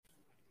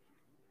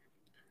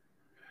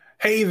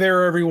Hey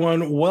there,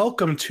 everyone.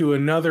 Welcome to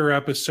another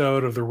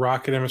episode of the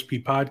Rocket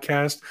MSP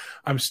podcast.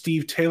 I'm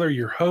Steve Taylor,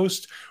 your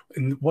host,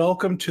 and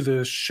welcome to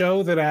the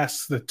show that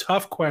asks the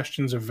tough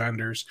questions of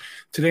vendors.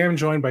 Today, I'm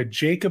joined by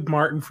Jacob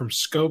Martin from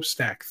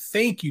ScopeStack.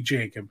 Thank you,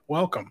 Jacob.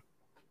 Welcome.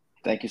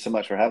 Thank you so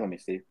much for having me,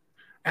 Steve.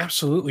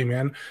 Absolutely,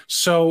 man.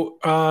 So,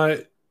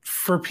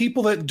 for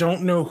people that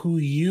don't know who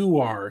you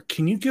are,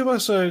 can you give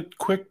us a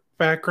quick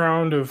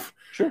background of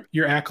Sure.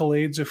 your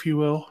accolades, if you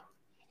will?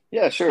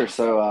 Yeah, sure.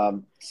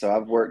 So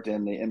I've worked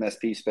in the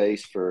MSP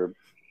space for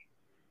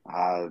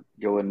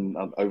going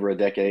over a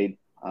decade,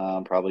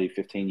 probably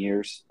 15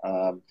 years.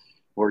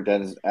 Worked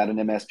at an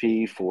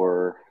MSP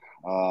for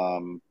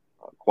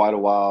quite a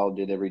while.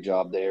 Did every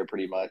job there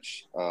pretty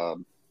much.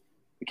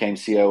 Became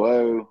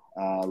COO.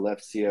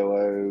 Left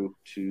COO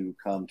to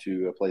come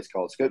to a place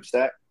called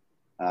ScopeStack.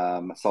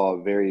 I saw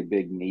a very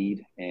big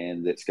need,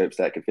 and that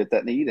ScopeStack could fit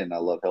that need, and I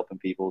love helping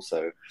people.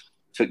 So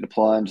took the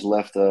plunge,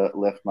 left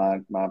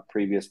my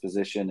previous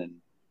position,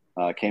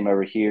 and came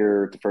over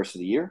here at the first of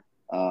the year.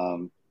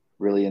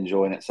 Really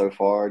enjoying it so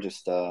far.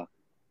 Just a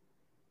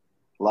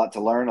lot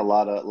to learn, a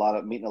lot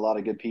of meeting a lot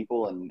of good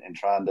people, and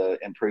trying to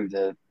improve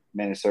the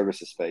managed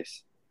services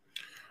space.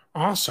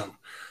 Awesome.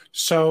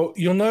 So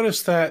you'll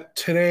notice that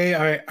today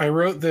I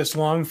wrote this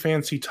long,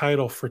 fancy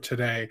title for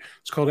today.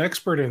 It's called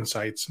Expert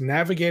Insights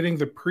Navigating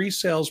the Pre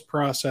Sales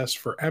Process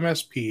for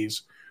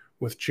MSPs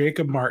with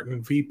Jacob Martin,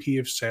 VP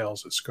of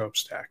Sales at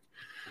ScopeStack.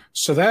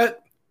 So that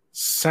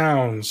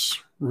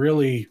sounds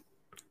really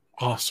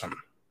awesome.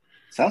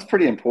 Sounds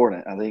pretty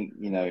important. I think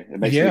it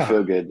makes me Yeah.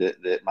 feel good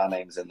that my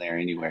name's in there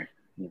anywhere.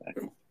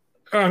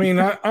 I mean,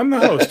 I'm the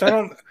host. I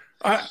don't.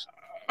 I,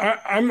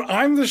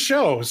 I'm the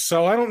show,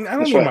 so I don't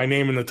That's need right. my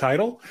name in the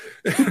title.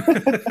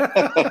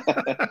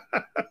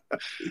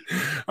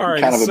 All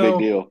right, Kind of a big so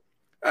deal.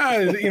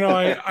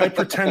 I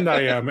pretend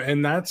I am,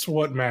 and that's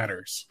what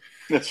matters.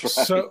 That's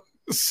right.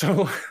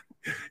 So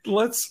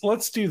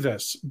let's do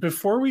this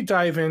before we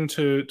dive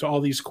into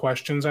all these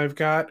questions I've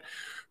got.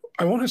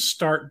 I want to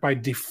start by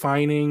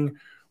defining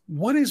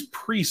what is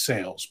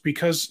pre-sales,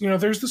 because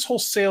there's this whole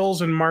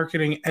sales and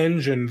marketing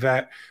engine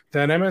that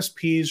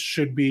MSPs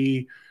should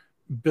be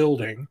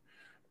building,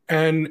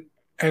 and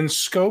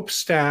Scope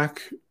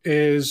Stack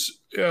is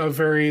a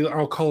very,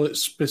 I'll call it,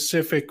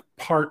 specific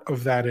part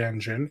of that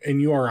engine in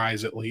your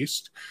eyes, at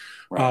least.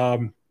 Right.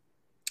 Um,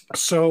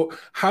 so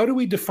how do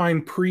we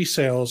define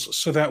pre-sales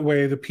so that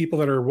way the people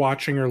that are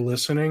watching or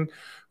listening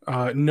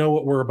know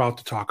what we're about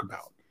to talk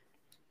about?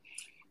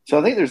 So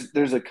I think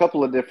there's a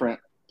couple of different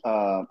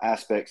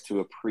aspects to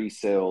a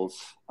pre-sales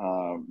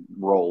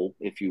role,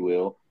 if you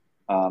will.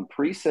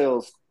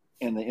 Pre-sales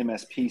in the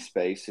MSP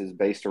space is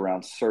based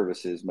around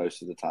services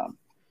most of the time.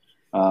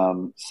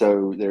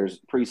 So there's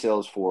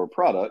pre-sales for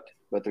product,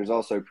 but there's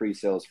also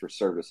pre-sales for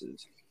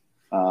services.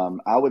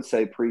 I would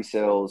say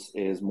pre-sales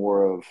is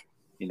more of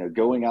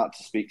going out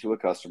to speak to a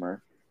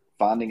customer,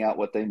 finding out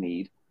what they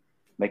need,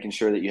 making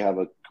sure that you have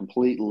a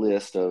complete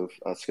list of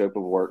a scope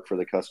of work for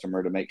the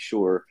customer to make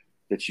sure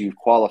that you've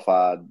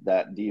qualified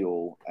that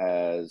deal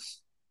as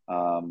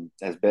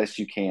best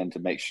you can to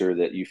make sure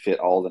that you fit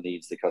all the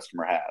needs the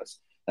customer has.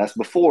 That's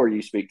before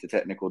you speak to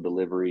technical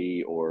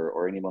delivery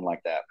or anyone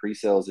like that.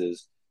 Pre-sales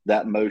is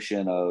that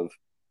motion of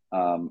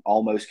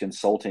almost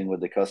consulting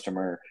with the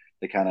customer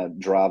to kind of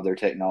drive their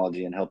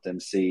technology and help them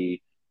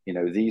see,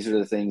 these are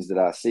the things that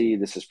I see.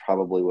 This is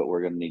probably what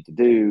we're going to need to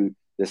do.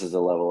 This is the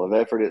level of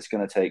effort it's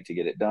going to take to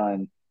get it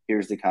done.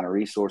 Here's the kind of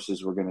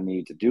resources we're going to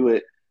need to do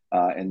it.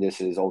 And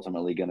this is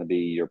ultimately going to be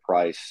your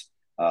price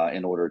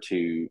in order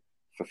to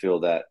fulfill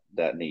that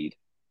need.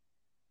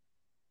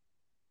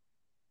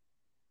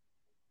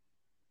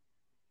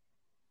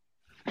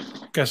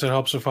 Guess it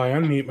helps if I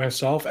unmute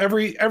myself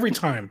every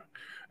time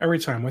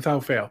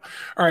without fail.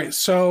 All right,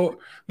 so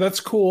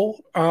that's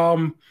cool.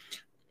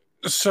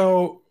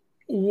 So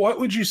what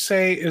would you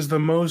say is the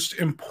most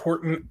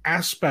important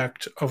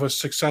aspect of a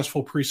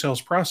successful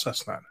pre-sales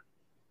process then?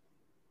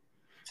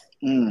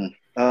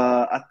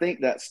 I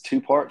think that's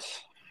two parts.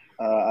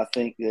 I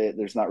think that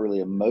there's not really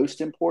a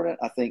most important.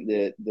 I think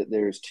that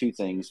there's two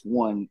things.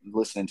 One,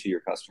 listening to your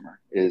customer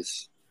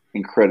is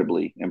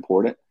incredibly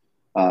important.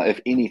 If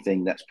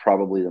anything, that's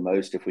probably the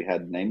most if we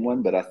had to name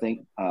one. But I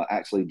think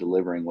actually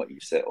delivering what you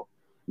sell,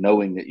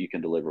 knowing that you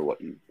can deliver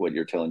what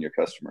you're telling your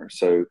customer.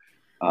 So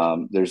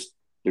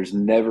there's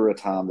never a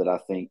time that I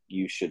think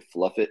you should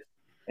fluff it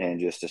and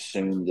just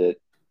assume that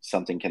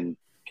something can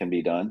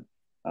be done.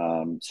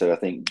 So I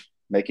think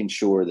making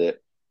sure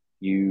that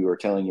you are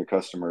telling your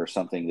customer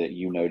something that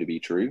you know to be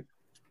true.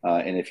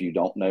 And if you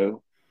don't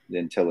know,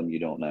 then tell them you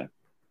don't know.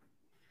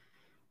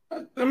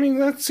 I mean,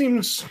 that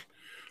seems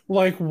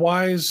like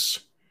wise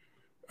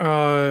uh,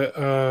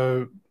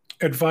 uh,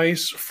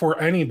 advice for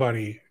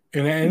anybody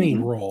in any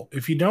Mm-hmm. role.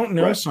 If you don't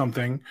know Right.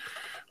 something,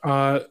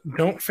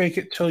 don't fake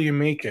it till you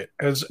make it.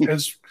 As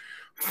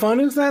fun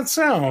as that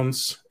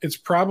sounds, it's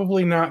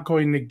probably not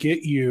going to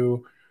get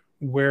you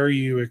where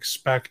you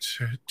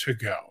expect to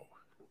go.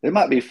 It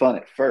might be fun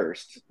at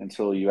first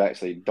until you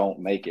actually don't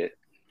make it.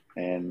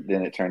 And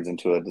then it turns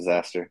into a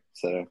disaster.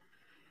 So,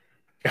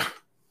 Yeah.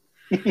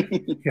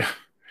 Yeah.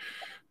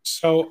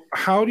 So,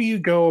 how do you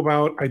go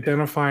about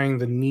identifying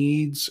the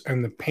needs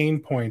and the pain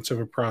points of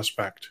a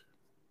prospect?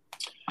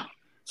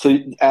 So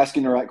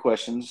asking the right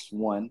questions,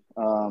 one,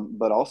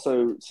 but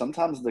also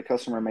sometimes the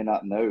customer may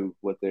not know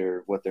what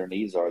their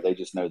needs are. They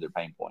just know their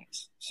pain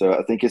points. So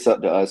I think it's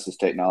up to us as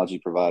technology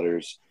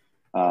providers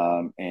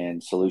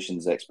and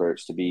solutions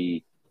experts to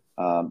be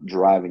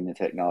driving the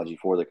technology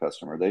for the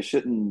customer. They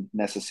shouldn't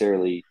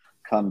necessarily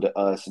come to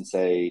us and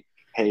say,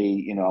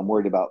 "Hey, I'm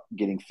worried about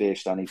getting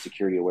phished. I need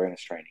security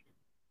awareness training."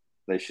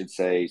 They should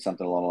say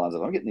something along the lines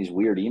of, "I'm getting these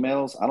weird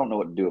emails. I don't know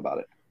what to do about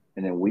it."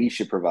 And then we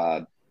should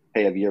provide,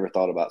 "Hey, have you ever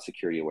thought about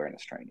security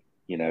awareness training?"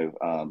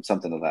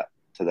 Something of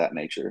that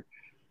nature.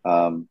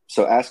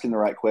 So asking the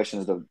right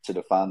questions to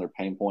define their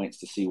pain points,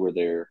 to see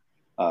where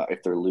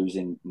if they're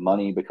losing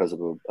money because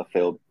of a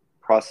failed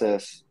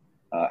process,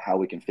 how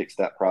we can fix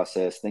that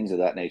process, things of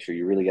that nature.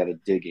 You really got to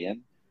dig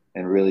in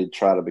and really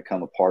try to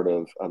become a part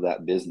of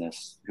that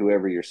business,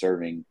 whoever you're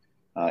serving.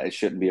 It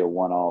shouldn't be a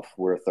one-off.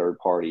 We're a third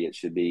party. It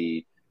should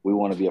be, we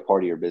want to be a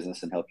part of your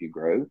business and help you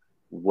grow.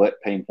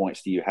 What pain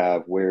points do you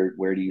have? Where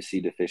do you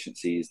see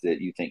deficiencies that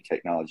you think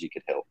technology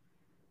could help?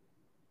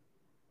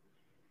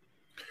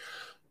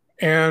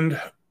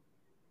 And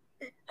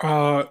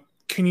uh,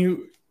 can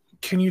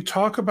you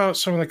talk about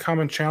some of the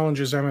common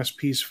challenges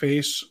MSPs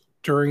face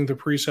during the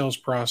pre-sales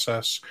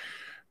process?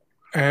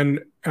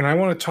 And I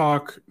want to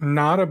talk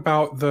not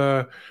about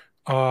the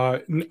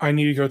I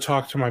need to go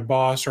talk to my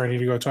boss or I need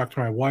to go talk to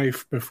my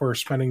wife before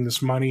spending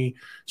this money.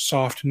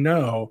 Soft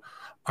no.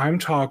 I'm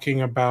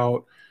talking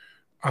about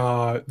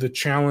the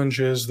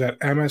challenges that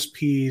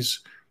MSPs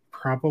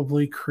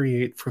probably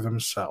create for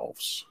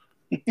themselves.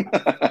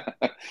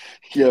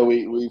 Yeah,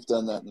 we've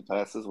done that in the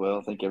past as well.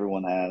 I think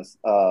everyone has.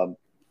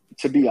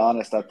 To be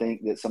honest, I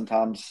think that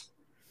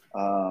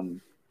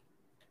um,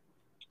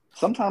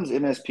 sometimes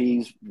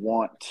MSPs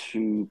want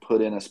to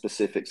put in a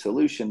specific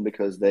solution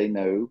because they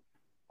know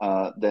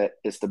that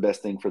it's the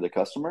best thing for the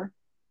customer.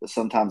 But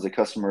sometimes the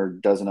customer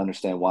doesn't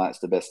understand why it's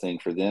the best thing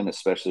for them,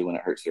 especially when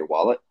it hurts their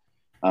wallet.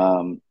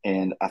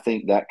 And I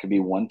think that could be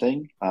one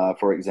thing.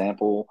 For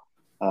example,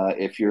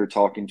 if you're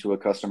talking to a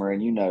customer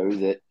and you know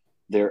that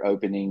they're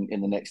opening in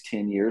the next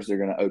 10 years, they're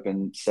going to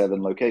open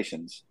 7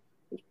 locations.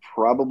 It's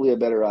probably a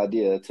better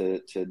idea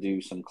to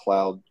do some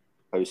cloud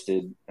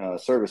hosted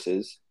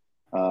services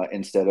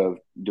instead of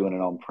doing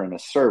an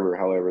on-premise server.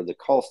 However, the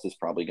cost is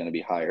probably going to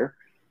be higher,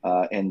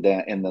 and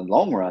that in the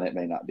long run, it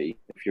may not be.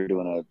 If you're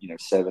doing a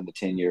 7 to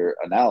 10 year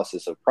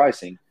analysis of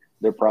pricing,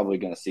 they're probably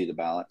going to see the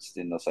balance,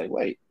 and they'll say,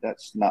 "Wait,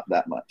 that's not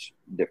that much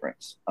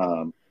difference."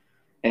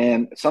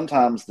 And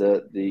sometimes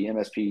the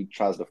MSP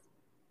tries to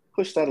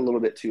push that a little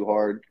bit too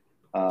hard.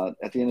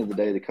 At the end of the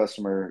day, the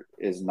customer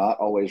is not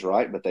always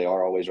right, but they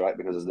are always right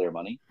because it's their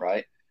money,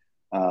 right?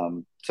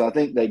 So I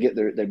think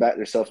they back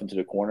themselves into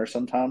the corner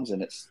sometimes,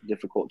 and it's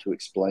difficult to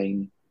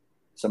explain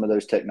some of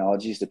those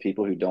technologies to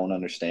people who don't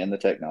understand the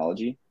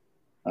technology.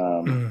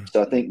 Mm.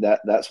 So I think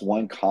that's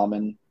one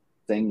common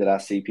thing that I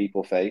see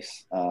people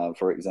face.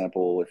 For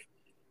example, if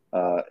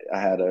I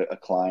had a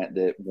client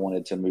that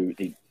wanted to move,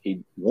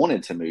 he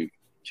wanted to move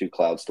to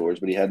cloud storage,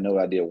 but he had no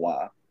idea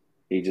why.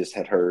 He just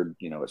had heard,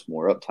 it's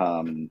more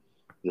uptime and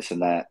this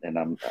and that.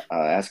 And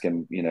I asked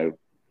him, do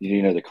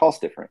you know the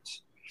cost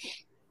difference?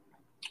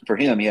 For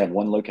him, he had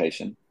one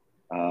location.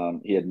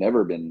 He had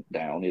never been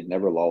down. He had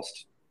never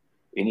lost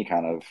any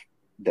kind of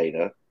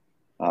data.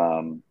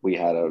 We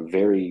had a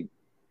very,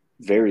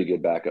 very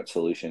good backup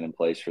solution in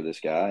place for this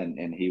guy.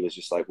 And he was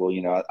just like,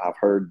 well, I've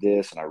heard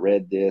this and I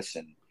read this.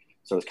 And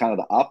so it's kind of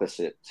the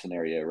opposite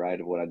scenario, right,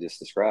 of what I just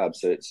described.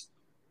 So it's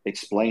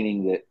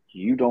explaining that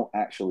you don't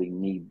actually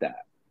need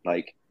that.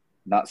 Like,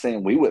 not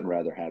saying we wouldn't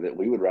rather have it.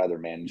 We would rather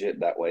manage it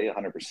that way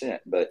 100%,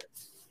 but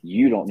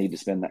you don't need to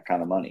spend that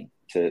kind of money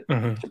to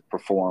Mm-hmm.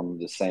 perform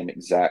the same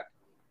exact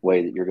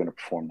way that you're going to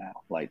perform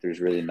now. Like, there's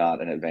really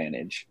not an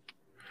advantage.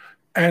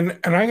 And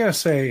I gotta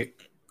say,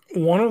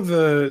 one of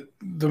the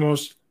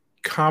most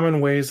common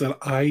ways that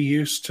I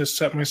used to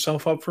set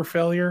myself up for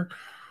failure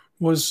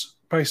was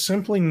by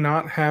simply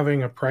not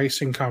having a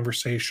pricing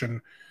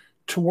conversation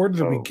toward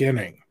the Oh,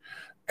 beginning.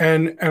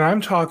 And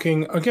I'm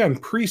talking again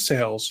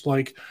pre-sales.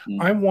 Like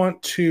I mm-hmm.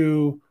 want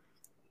to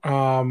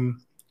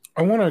um,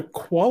 I want to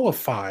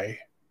qualify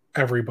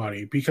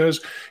everybody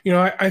because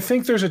I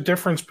think there's a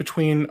difference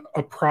between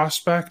a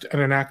prospect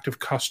and an active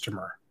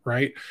customer,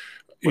 right?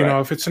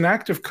 Right. If it's an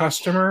active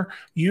customer,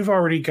 you've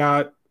already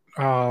got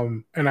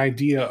an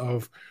idea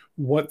of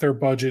what their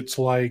budget's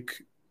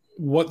like,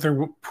 what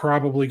they're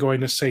probably going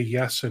to say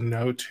yes and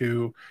no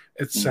to,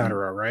 Mm-hmm.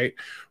 etc. Right?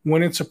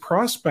 When it's a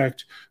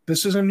prospect,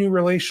 this is a new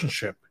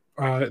relationship.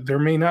 There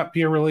may not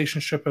be a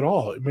relationship at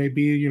all. It may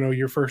be,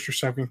 your first or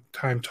second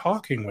time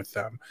talking with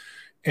them,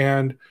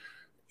 and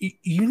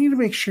you need to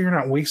make sure you're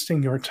not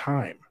wasting your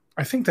time.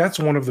 I think that's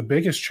one of the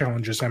biggest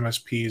challenges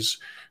MSPs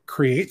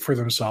create for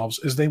themselves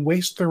is they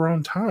waste their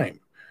own time.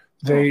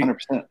 Oh, They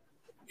 100%.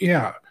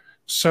 Yeah.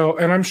 So,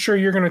 and I'm sure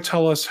you're going to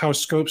tell us how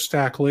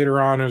ScopeStack later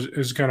on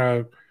is going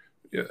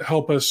to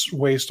help us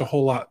waste a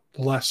whole lot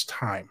less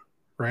time,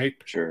 right?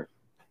 Sure.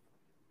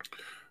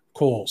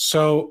 Cool.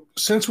 So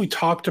since we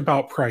talked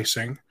about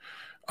pricing,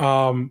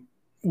 um,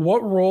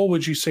 what role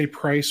would you say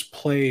price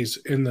plays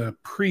in the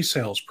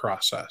pre-sales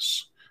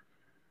process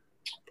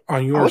on I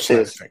your would say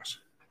side of it's, things?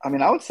 I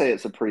mean, I would say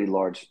it's a pretty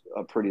large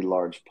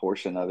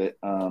portion of it.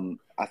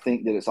 I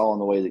think that it's all in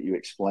the way that you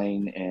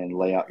explain and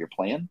lay out your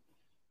plan.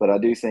 But I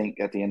do think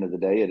at the end of the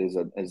day,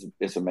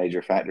 it's a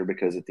major factor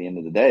because at the end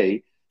of the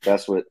day,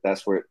 that's where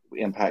it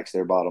impacts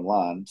their bottom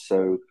line.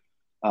 So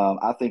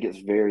I think it's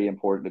very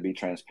important to be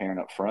transparent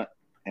up front,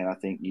 and I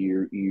think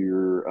your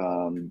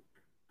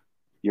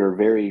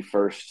very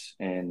first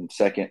and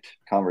second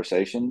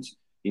conversations,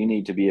 you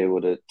need to be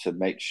able to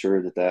make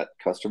sure that that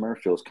customer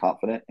feels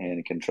confident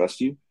and can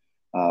trust you.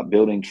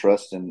 Building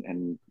trust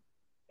and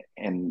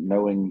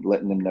knowing,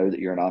 letting them know that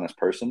you're an honest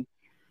person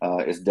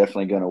is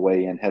definitely going to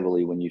weigh in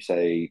heavily when you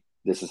say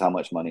this is how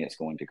much money it's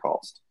going to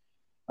cost.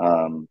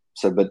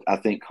 But I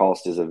think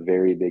cost is a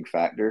very big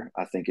factor.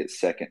 I think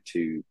it's second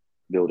to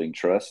building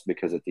trust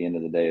because at the end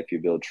of the day, if you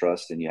build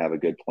trust and you have a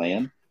good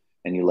plan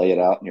and you lay it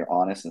out and you're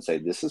honest and say,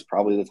 this is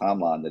probably the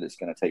timeline that it's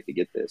going to take to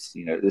get this,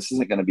 this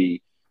isn't going to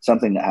be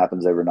something that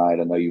happens overnight.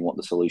 I know you want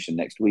the solution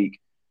next week.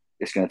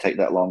 It's going to take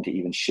that long to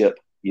even ship,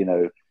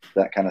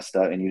 that kind of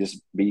stuff. And you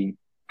just be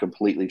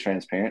completely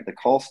transparent.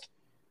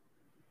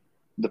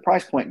 The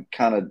price point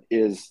kind of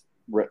it's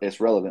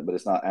relevant, but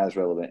it's not as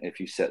relevant if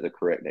you set the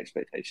correct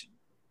expectation.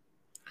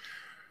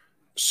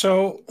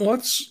 So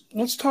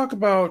let's talk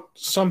about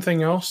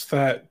something else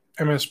that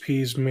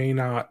MSPs may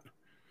not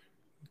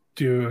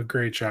do a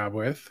great job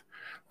with.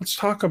 Let's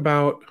talk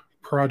about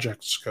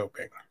project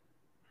scoping.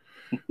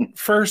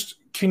 First,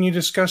 can you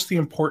discuss the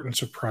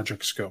importance of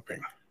project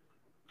scoping?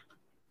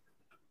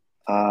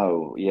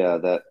 Oh yeah,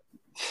 that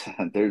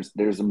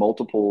there's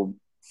multiple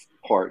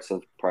parts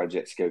of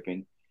project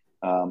scoping.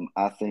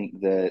 I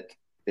think that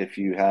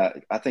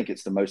I think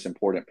it's the most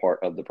important part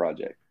of the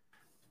project.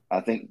 I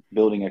think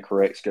building a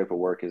correct scope of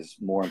work is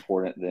more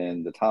important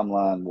than the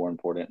timeline, more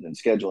important than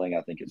scheduling.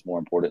 I think it's more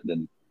important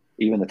than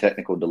even the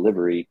technical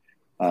delivery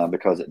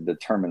because it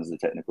determines the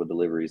technical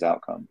delivery's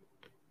outcome.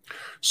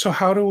 So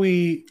how do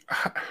we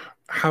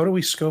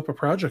scope a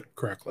project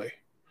correctly?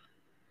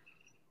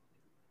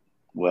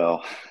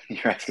 Well,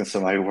 you're asking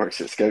somebody who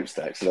works at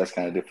ScopeStack, so that's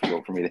kind of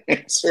difficult for me to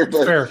answer.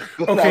 But, Fair.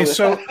 but Okay,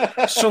 so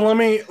let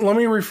me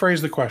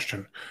rephrase the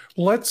question.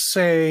 Let's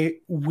say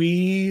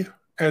we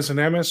as an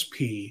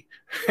MSP,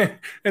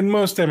 and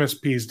most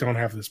MSPs don't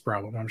have this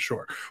problem, I'm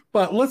sure.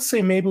 But let's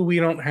say maybe we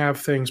don't have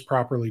things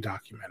properly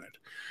documented.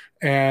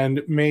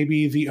 And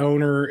maybe the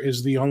owner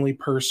is the only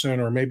person,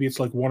 or maybe it's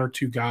like one or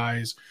two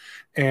guys,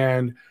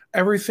 and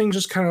everything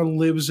just kind of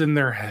lives in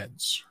their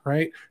heads,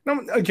 right?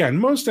 Now, again,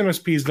 most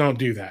MSPs don't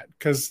do that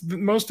because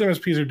most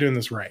MSPs are doing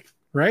this right,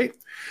 right? most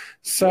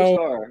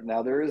So, are.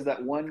 Now there is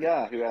that one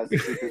guy who has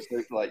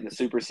the like the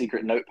super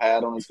secret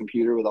notepad on his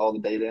computer with all the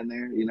data in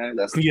there.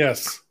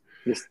 yes,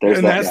 There's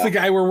and that that's the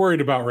guy. guy we're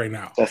worried about right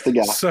now. That's the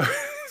guy.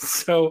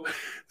 So,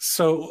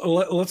 so,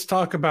 let's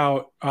talk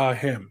about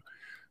him.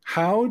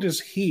 How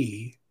does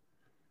he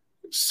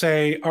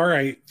say, all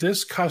right,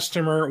 this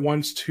customer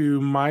wants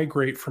to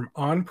migrate from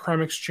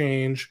on-prem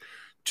Exchange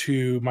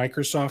to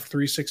Microsoft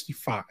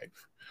 365?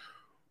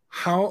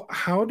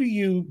 How do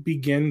you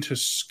begin to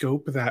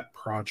scope that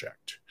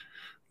project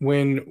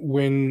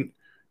when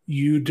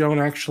you don't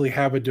actually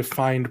have a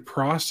defined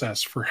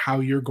process for how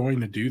you're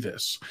going to do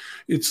this?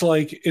 It's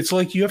like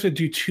you have to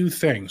do two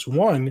things.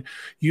 One,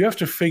 you have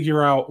to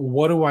figure out,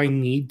 what do I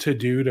need to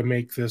do to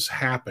make this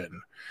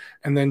happen?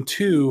 And then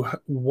two,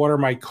 what are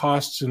my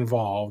costs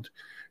involved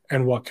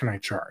and what can I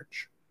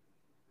charge?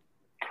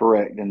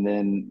 Correct. And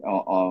then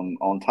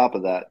on top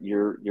of that,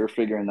 you're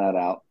figuring that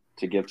out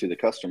to give to the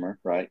customer,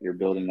 right? You're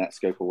building that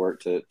scope of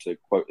work to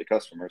quote the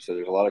customer. So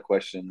there's a lot of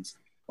questions,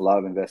 a lot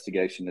of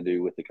investigation to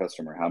do with the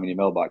customer. How many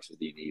mailboxes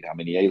do you need? How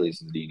many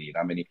aliases do you need?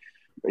 How many,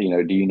 do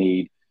you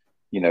need,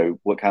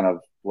 what kind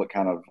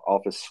of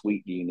office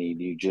suite do you need?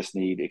 Do you just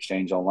need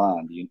Exchange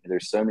Online?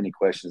 There's so many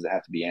questions that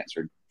have to be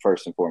answered.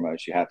 First and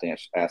foremost, you have to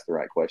ask the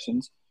right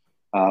questions.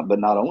 But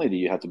not only do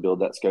you have to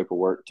build that scope of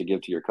work to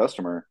give to your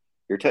customer,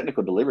 your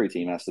technical delivery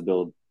team has to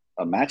build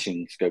a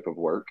matching scope of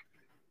work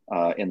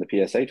in the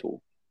PSA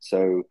tool.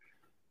 So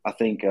I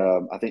think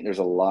there's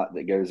a lot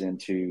that goes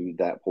into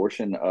that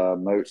portion.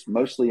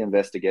 Mostly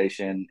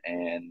investigation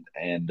and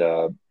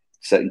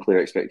setting clear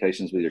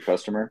expectations with your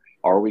customer.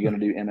 Are we going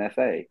to do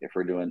MFA? If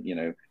we're doing,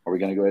 are we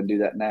going to go ahead and do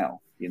that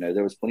now?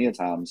 There was plenty of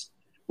times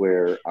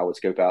where I would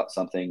scope out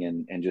something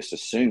and just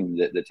assume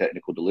that the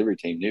technical delivery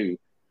team knew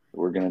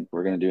we're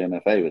gonna do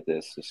MFA with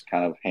this, just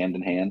kind of hand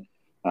in hand.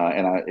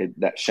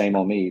 That shame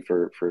on me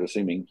for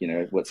assuming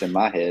what's in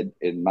my head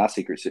in my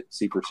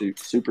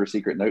super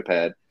secret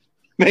notepad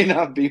may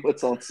not be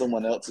what's on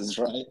someone else's,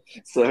 right?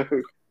 So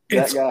that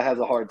It's guy has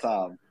a hard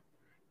time.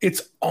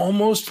 it's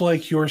almost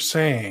like you're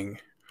saying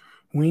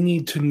we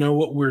need to know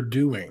what we're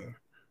doing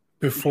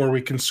before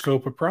we can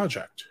scope a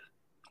project.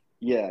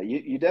 Yeah,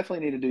 you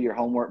definitely need to do your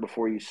homework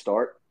before you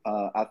start.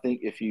 I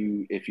think if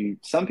you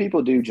some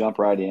people do jump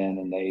right in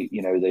and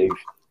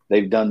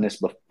they've done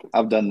this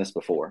I've done this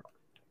before.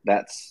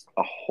 That's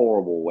a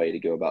horrible way to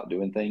go about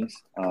doing things,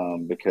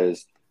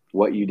 because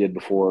what you did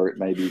before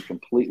may be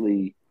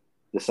completely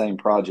the same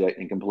project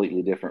and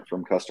completely different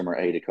from customer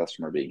A to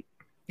customer B.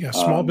 Yeah,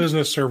 small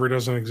business server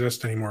doesn't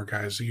exist anymore,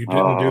 guys. You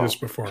didn't do this Oh,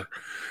 before.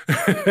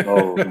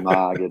 oh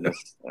my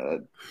goodness,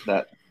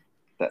 that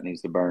that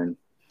needs to burn.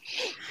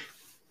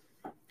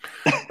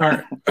 All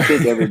right. I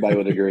think everybody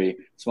would agree.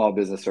 Small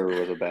business server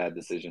was a bad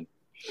decision.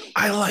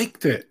 I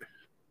liked it.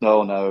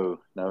 No, no,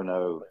 no,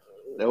 no.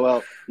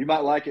 Well, you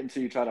might like it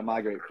until you try to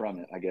migrate from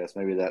it. I guess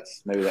maybe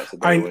that's a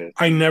better way.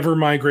 I never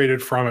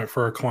migrated from it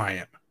for a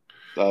client.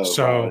 Oh wow,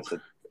 So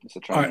it's a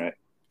train I wreck.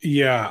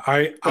 yeah,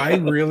 I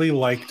really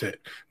liked it.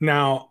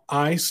 Now,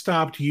 I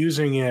stopped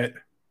using it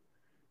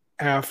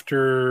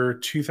after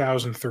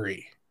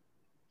 2003.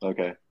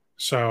 Okay.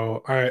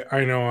 So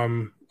I know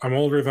I'm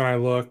older than I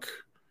look,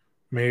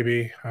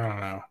 maybe. I don't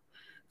know.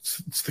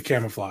 It's the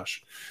camouflage.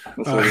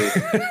 That's what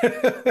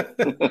it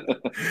Uh,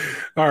 is.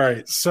 all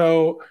right.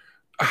 So,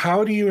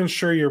 how do you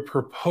ensure your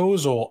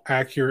proposal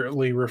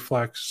accurately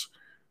reflects?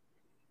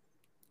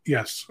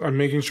 Yes, I'm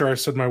making sure I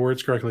said my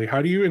words correctly.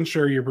 How do you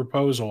ensure your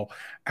proposal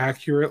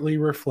accurately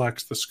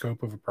reflects the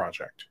scope of a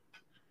project?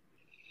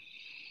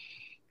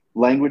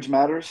 Language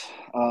matters.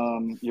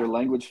 Your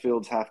language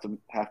fields have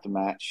to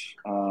match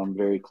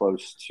very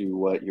close to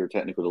what your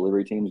technical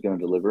delivery team is going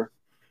to deliver.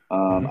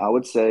 Mhm. I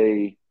would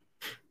say,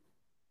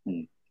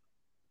 hmm,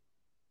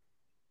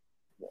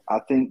 I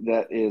think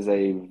that is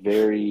a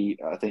very.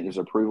 I think there's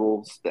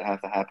approvals that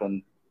have to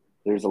happen.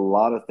 There's a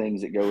lot of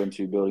things that go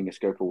into building a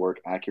scope of work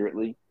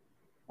accurately.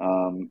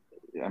 Um,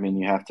 I mean,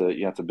 you have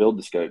to build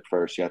the scope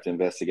first. You have to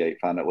investigate,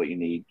 find out what you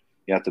need.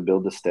 You have to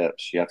build the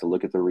steps. You have to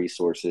look at the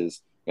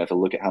resources. You have to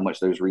look at how much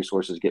those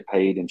resources get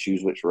paid and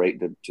choose which rate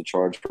to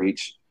charge for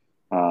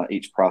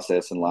each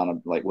process and line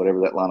of, like,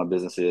 whatever that line of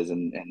business is,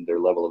 and their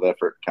level of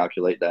effort.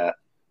 Calculate that.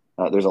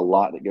 There's a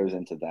lot that goes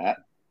into that.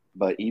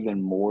 But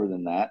even more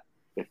than that,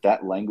 if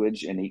that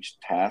language in each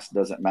task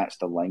doesn't match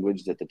the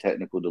language that the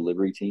technical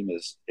delivery team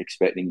is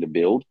expecting to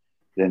build,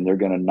 then they're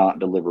going to not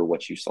deliver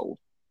what you sold.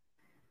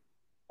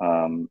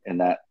 And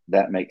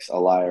that makes a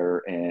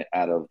liar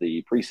out of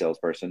the pre-sales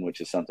person,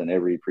 which is something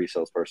every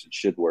pre-sales person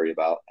should worry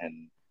about.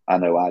 And I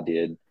know I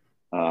did.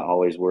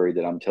 Always worried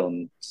that I'm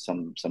telling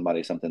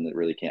somebody something that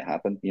really can't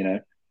happen.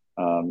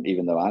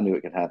 Even though I knew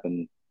it could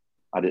happen,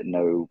 I didn't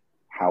know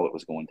how it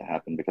was going to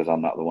happen because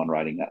I'm not the one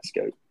writing that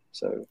scope.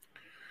 So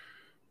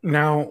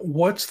Now,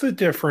 what's the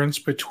difference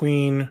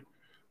between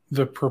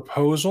the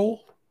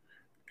proposal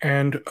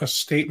and a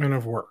statement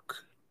of work?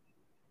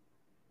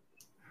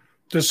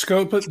 Does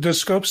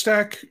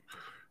ScopeStack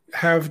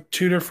have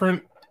two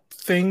different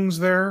things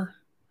there,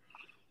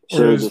 or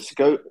So is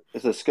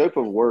the scope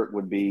of work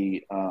would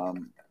be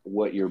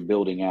what you're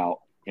building out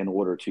in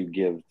order to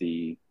give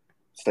the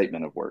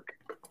statement of work,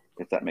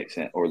 if that makes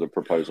sense, or the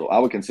proposal. I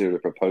would consider the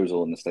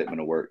proposal and the statement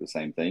of work the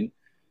same thing.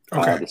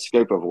 okay? The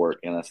scope of work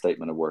and a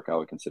statement of work, I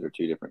would consider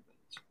two different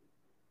things,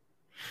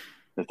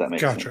 if that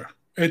makes sense. Gotcha.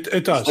 It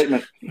A does.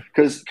 statement,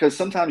 because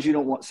sometimes you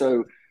don't want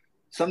so.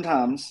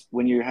 Sometimes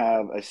when you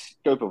have a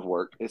scope of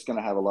work, it's going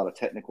to have a lot of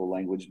technical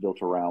language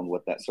built around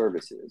what that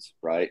service is,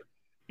 right?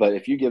 But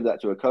if you give that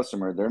to a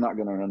customer, they're not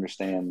going to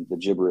understand the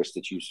gibberish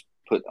that you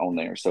put on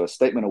there. So a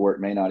statement of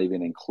work may not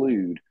even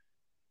include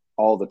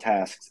all the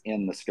tasks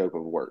in the scope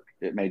of work.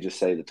 It may just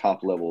say the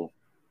top level,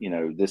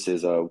 this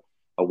is a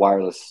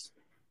wireless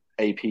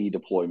AP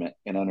deployment,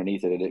 and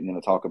underneath it, it isn't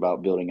going to talk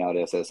about building out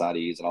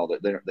SSIDs and all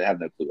that. They have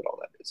no clue what all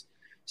that is.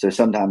 So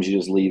sometimes you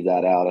just leave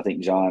that out. I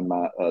think John,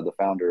 the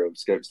founder of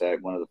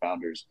ScopeStack, one of the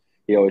founders,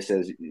 he always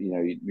says,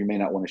 you may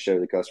not want to show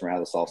the customer how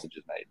the sausage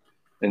is made.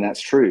 And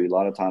that's true. A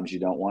lot of times you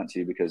don't want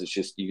to, because it's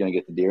just, you're going to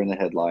get the deer in the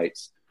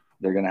headlights.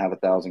 They're going to have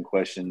 1,000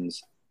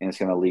 questions, and it's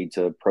going to lead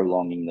to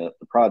prolonging the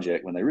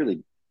project when they really,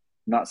 I'm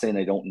not saying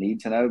they don't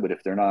need to know, but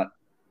if they're not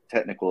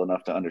technical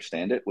enough to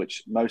understand it,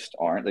 which most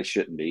aren't, they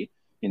shouldn't be.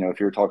 If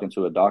you're talking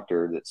to a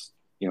doctor that's,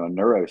 a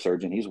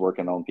neurosurgeon, he's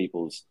working on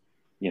people's,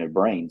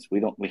 brains. He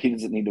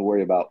doesn't need to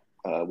worry about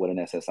what an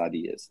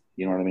SSID is.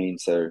 You know what I mean?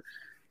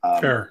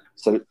 Fair.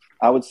 So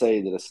I would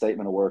say that a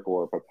statement of work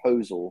or a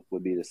proposal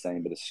would be the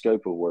same, but a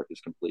scope of work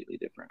is completely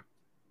different.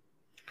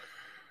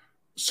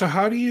 So,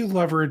 how do you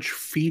leverage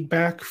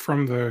feedback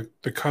from the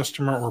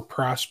customer or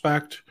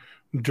prospect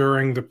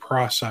during the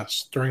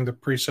process, during the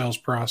pre-sales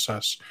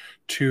process,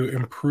 to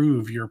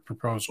improve your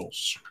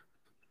proposals?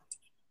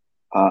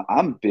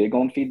 I'm big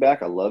on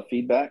feedback. I love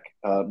feedback,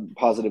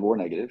 positive or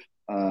negative.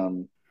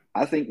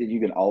 I think that you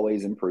can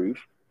always improve.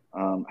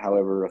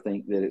 However, I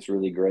think that it's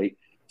really great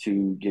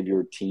to give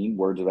your team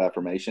words of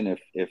affirmation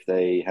if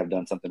they have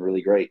done something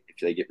really great. If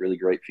they get really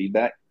great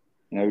feedback,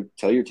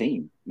 tell your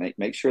team,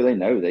 make sure they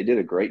know they did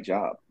a great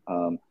job.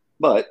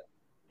 But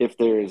if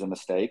there is a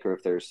mistake, or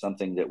if there's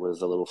something that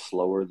was a little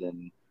slower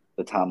than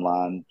the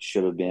timeline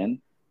should have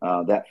been,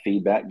 that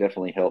feedback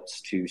definitely helps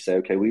to say,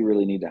 okay, we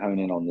really need to hone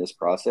in on this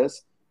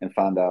process and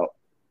find out,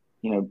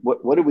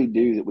 what did we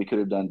do that we could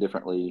have done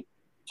differently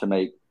to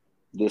make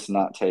this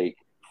not take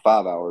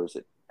 5 hours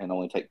and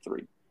only take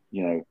 3?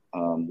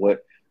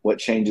 what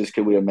changes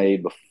could we have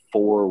made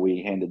before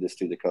we handed this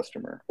to the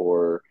customer?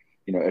 Or,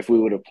 if we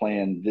would have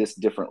planned this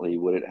differently,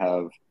 would it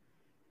have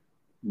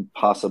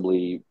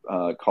possibly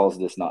caused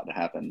this not to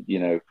happen?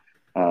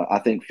 I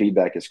think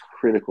feedback is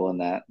critical in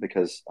that,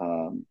 because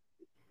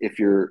if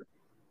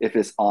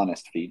it's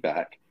honest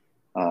feedback,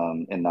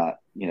 and not,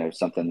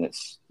 something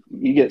that's,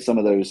 you get some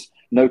of those,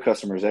 no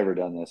customer's ever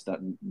done this,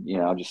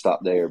 I'll just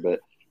stop there. But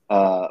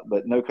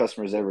no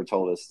customer's ever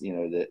told us,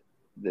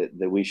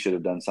 that we should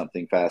have done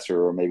something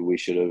faster, or maybe we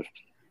should have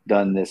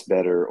done this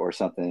better or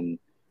something,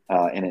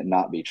 and it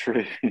not be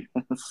true.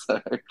 So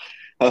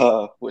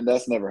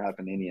that's never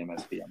happened to any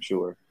MSP, I'm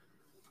sure.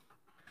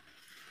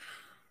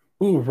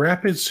 Ooh,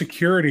 rapid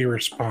security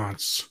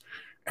response.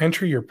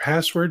 Enter your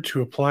password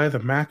to apply the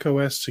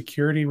macOS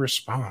security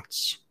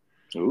response.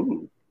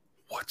 Ooh.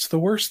 What's the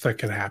worst that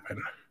could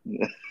happen?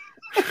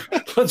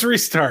 Let's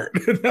restart.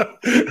 Have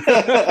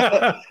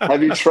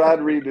you tried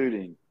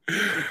rebooting?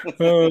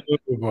 Oh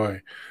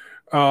boy.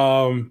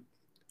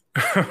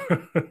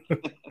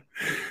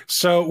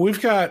 So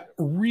we've got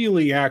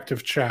really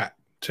active chat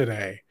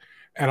today,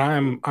 and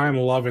I'm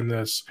loving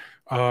this.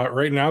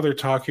 Right now they're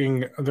not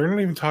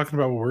even talking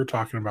about what we're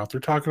talking about. They're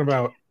talking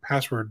about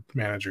password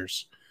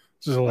managers.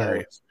 This is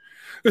hilarious.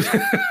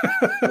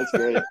 That's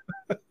great.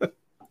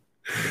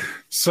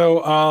 So,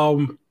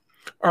 all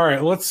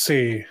right, let's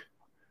see.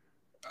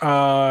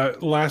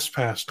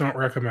 LastPass, don't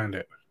recommend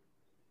it.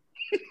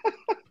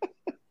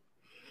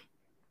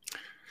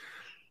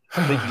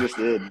 I think you just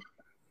did.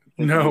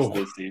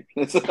 No.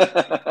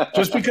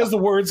 Just because the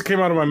words came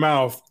out of my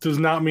mouth does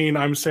not mean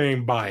I'm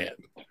saying buy it.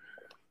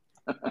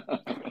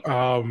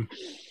 All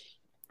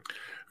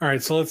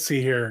right, so let's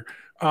see here.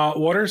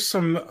 What are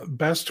some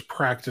best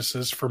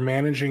practices for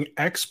managing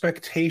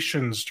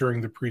expectations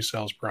during the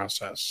pre-sales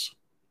process?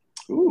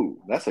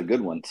 Ooh, that's a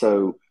good one.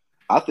 So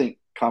I think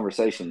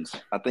conversations.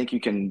 I think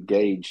you can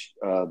gauge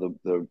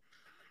the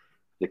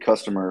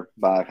customer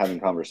by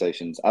having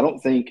conversations. I don't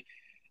think,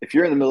 if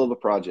you're in the middle of a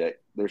project,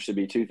 there should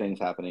be two things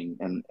happening.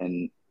 And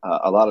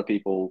a lot of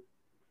people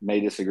may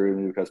disagree with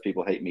me because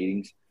people hate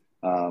meetings.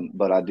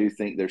 But I do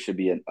think there should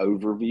be an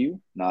overview,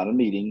 not a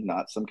meeting,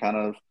 not some kind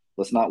of,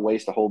 let's not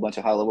waste a whole bunch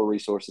of high-level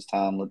resources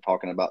time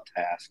talking about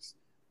tasks.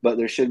 But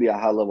there should be a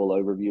high-level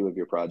overview of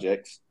your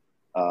projects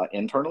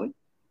internally.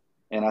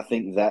 And I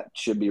think that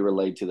should be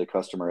relayed to the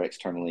customer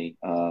externally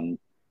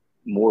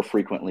more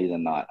frequently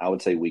than not. I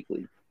would say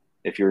weekly.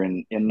 If you're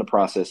in the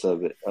process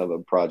of a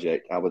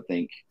project, I would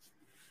think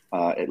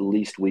at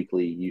least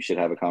weekly you should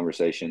have a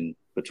conversation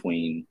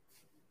between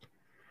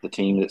the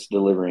team that's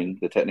delivering,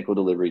 the technical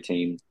delivery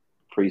team,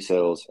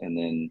 pre-sales, and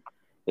then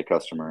the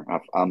customer.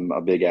 I'm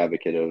a big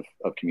advocate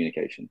of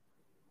communication.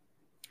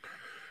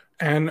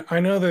 And I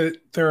know that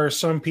there are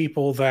some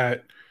people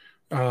that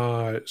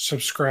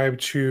subscribe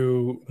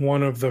to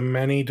one of the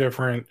many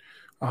different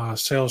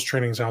sales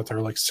trainings out there,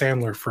 like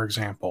Sandler, for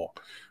example.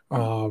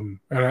 And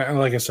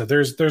like I said,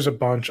 there's a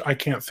bunch. I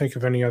can't think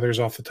of any others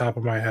off the top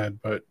of my head,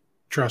 but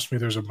trust me,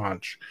 there's a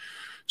bunch.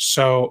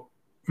 So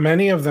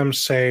many of them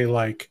say,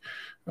 like,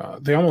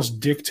 they almost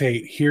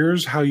dictate,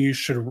 here's how you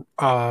should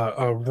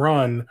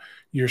run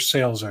your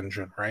sales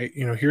engine, right?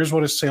 Here's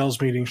what a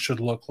sales meeting should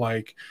look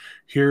like.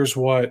 Here's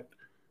what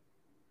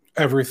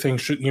everything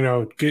should,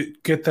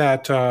 get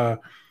that,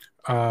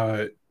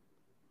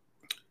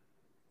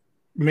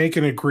 make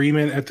an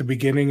agreement at the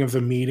beginning of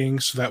the meeting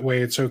so that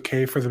way it's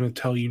okay for them to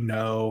tell you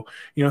no,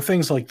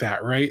 things like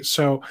that, right?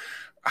 So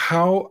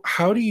how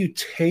do you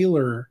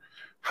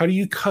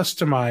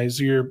customize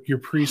your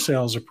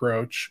pre-sales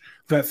approach,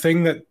 that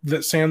thing that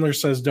Sandler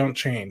says don't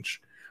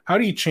change? How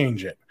do you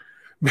change it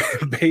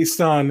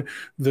based on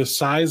the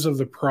size of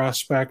the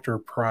prospect or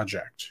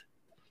project?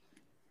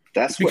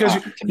 That's because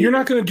you're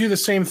not going to do the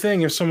same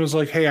thing if someone's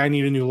like, hey, I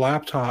need a new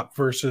laptop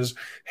versus,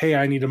 hey,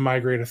 I need to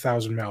migrate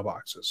 1,000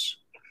 mailboxes.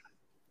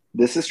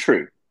 This is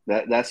true.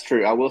 That's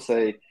true. I will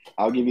say,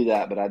 I'll give you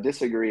that, but I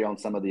disagree on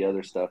some of the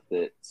other stuff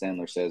that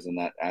Sandler says in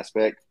that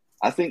aspect.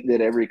 I think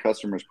that every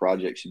customer's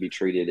project should be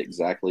treated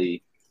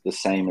exactly the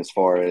same as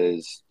far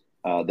as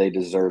they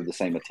deserve the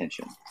same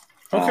attention.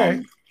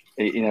 Okay.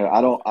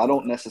 I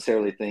don't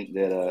necessarily think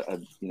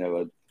that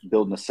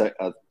building a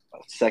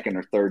second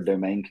or third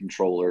domain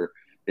controller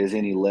is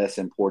any less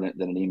important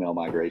than an email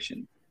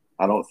migration.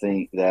 I don't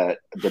think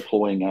that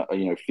deploying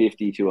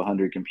 50 to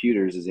 100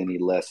 computers is any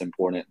less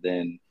important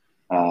than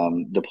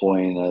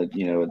deploying a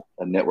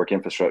network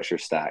infrastructure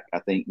stack. I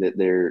think that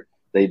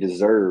they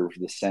deserve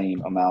the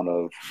same amount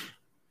of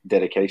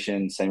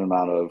dedication, same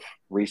amount of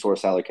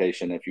resource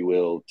allocation, if you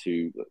will,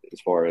 to as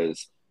far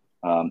as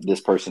this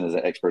person is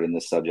an expert in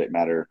this subject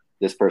matter.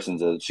 This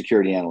person's a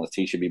security analyst.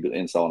 He should be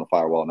installing a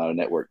firewall, not a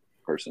network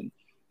person.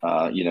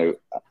 I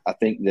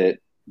think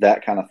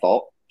that kind of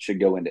thought should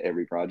go into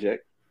every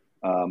project.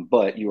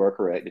 But you are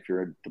correct. If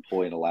you're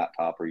deploying a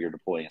laptop or you're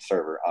deploying a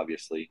server,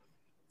 obviously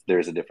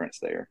there's a difference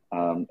there.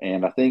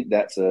 And I think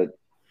that's going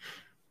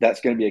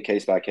to be a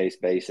case by case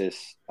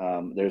basis.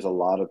 There's a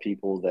lot of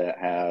people that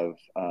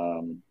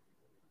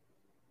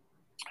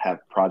have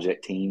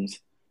project teams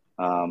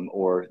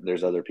or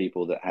there's other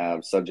people that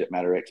have subject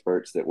matter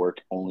experts that work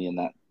only in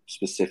that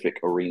specific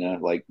arena,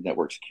 like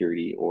network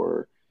security,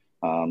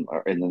 and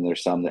then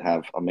there's some that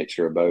have a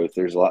mixture of both.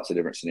 There's lots of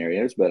different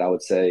scenarios, but I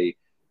would say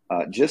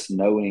just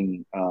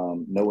knowing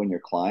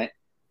your client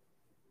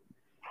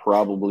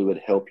probably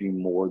would help you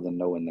more than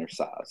knowing their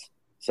size.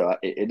 So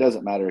it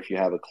doesn't matter if you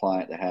have a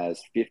client that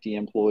has 50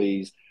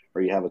 employees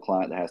or you have a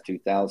client that has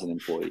 2,000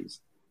 employees.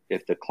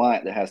 If the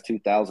client that has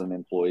 2,000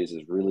 employees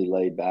is really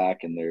laid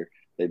back and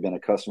they've been a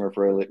customer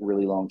for a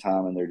really long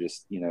time and they're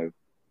just,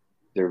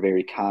 they're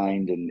very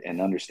kind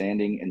and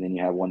understanding, and then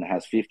you have one that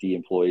has 50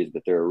 employees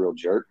but they're a real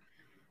jerk,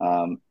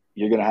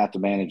 you're going to have to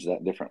manage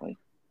that differently.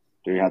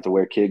 You're going to have to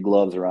wear kid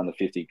gloves around the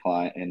 50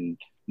 client and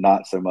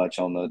not so much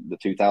on the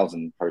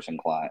 2,000 person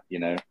client.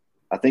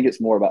 I think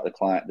it's more about the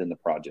client than the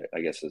project,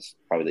 I guess, is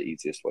probably the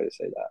easiest way to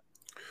say that.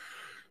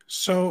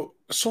 So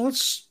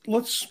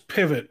let's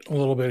pivot a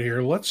little bit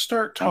here. Let's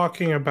start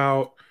talking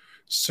about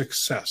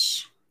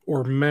success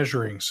or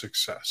measuring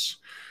success.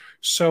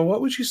 So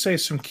what would you say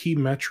some key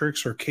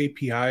metrics or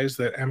KPIs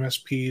that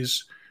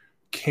MSPs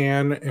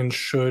can and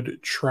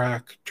should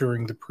track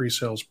during the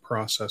pre-sales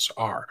process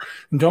are?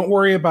 And don't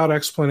worry about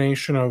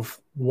explanation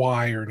of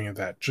why or any of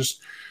that.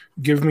 Just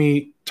give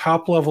me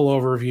top level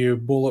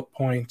overview, bullet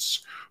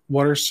points.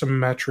 What are some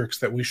metrics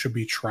that we should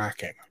be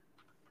tracking?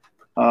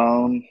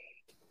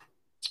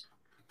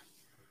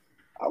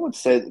 I would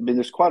say,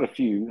 there's quite a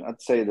few.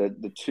 I'd say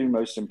that the two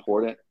most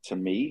important to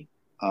me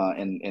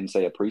in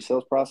say a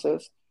pre-sales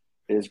process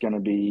is going to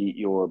be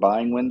your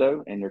buying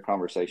window and your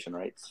conversation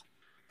rates.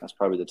 That's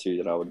probably the two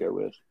that I would go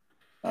with.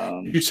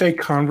 Did you say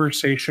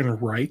conversation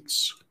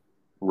rights?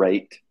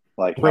 Rate,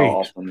 like how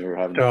often you're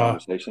having a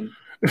conversation.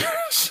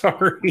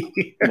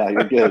 Sorry. No,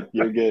 you're good.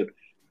 You're good.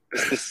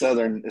 It's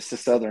the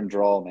southern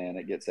drawl, man.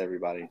 It gets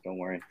everybody. Don't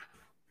worry.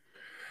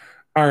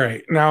 All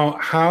right. Now,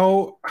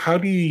 how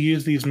do you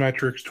use these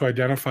metrics to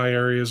identify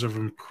areas of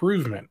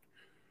improvement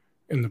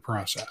in the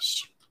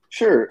process?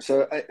 Sure.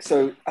 So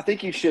I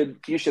think you should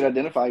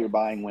identify your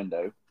buying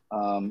window,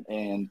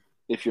 and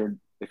if your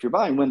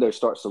buying window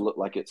starts to look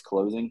like it's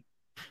closing,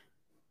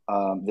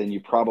 then you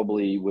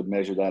probably would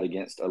measure that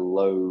against a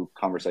low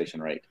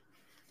conversation rate.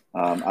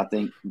 I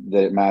think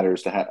that it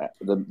matters to have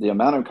the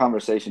amount of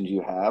conversations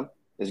you have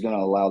is going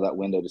to allow that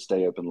window to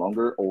stay open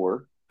longer,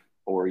 or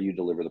you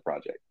deliver the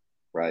project,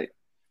 right?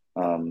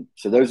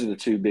 So those are the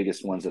two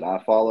biggest ones that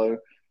I follow.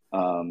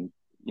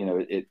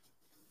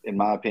 In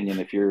my opinion,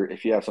 if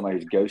you have somebody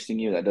who's ghosting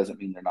you, that doesn't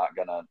mean they're not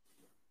going to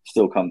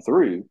still come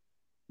through,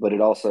 but it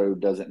also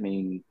doesn't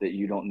mean that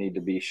you don't need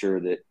to be sure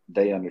that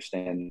they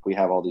understand we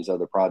have all these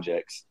other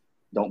projects.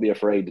 Don't be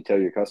afraid to tell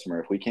your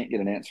customer, if we can't get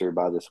an answer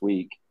by this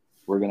week,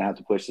 we're going to have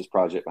to push this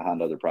project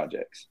behind other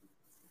projects.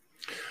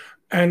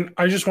 And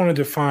I just want to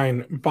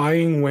define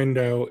buying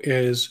window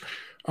is,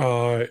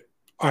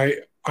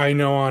 I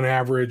know on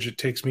average it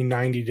takes me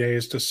 90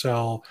 days to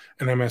sell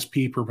an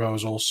MSP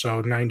proposal.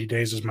 So 90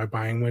 days is my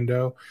buying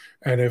window.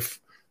 And if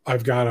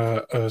I've got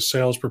a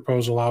sales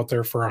proposal out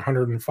there for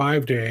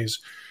 105 days,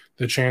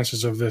 the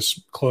chances of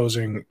this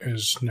closing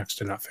is next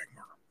to nothing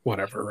or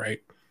whatever,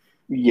 right?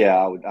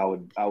 Yeah,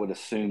 I would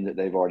assume that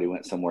they've already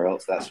went somewhere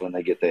else. That's when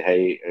they get the,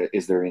 hey,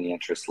 is there any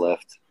interest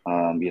left?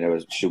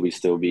 Should we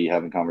still be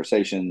having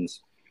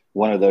conversations?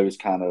 One of those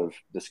kind of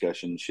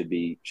discussions should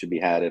be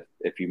had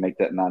if you make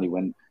that 90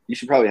 win. You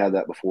should probably have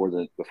that before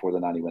the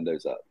 90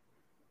 window's up.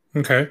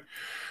 Okay.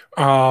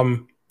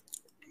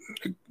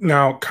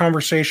 Now,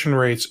 conversation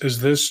rates, is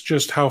this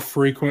just how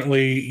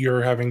frequently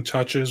you're having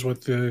touches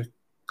with the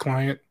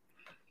client?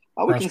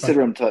 I would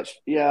consider them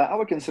I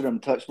would consider them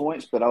touch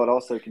points, but I would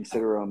also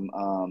consider them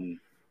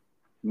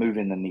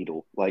moving the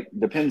needle. Like,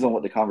 depends on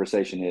what the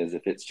conversation is.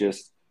 If it's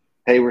just,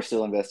 hey, we're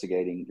still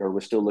investigating or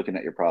we're still looking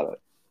at your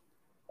product.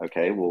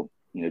 Okay, well,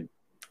 your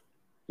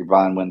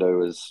buying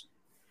window is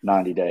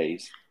 90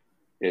 days.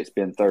 It's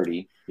been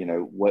 30.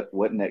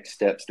 What next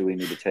steps do we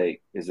need to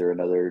take? Is there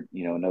another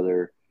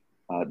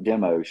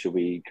demo? Should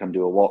we come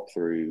do a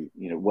walkthrough?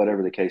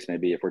 Whatever the case may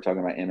be. If we're talking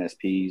about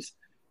MSPs,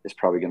 it's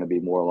probably going to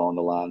be more along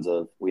the lines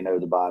of, we know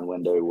the buying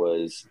window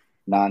was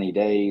 90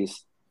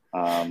 days.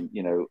 I'm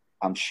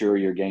sure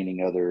you're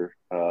getting other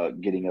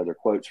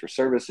quotes for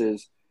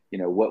services.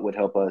 What would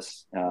help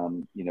us?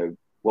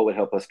 What would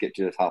help us get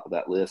to the top of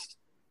that list?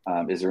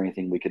 Is there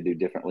anything we could do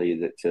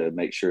differently to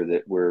make sure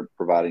that we're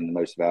providing the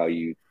most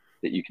value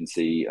that you can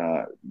see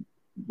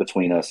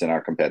between us and our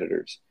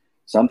competitors?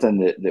 Something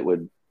that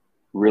would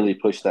really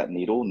push that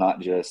needle, not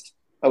just,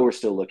 oh, we're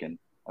still looking.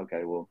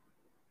 Okay, well,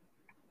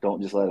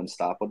 don't just let them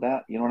stop with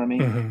that. You know what I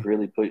mean? Mm-hmm.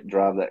 Really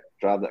drive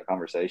that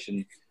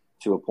conversation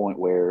to a point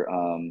where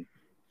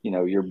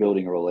you're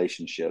building a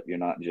relationship. You're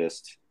not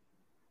just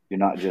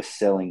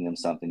selling them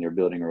something. You're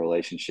building a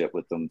relationship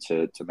with them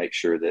to make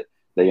sure that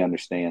they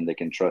understand, they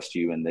can trust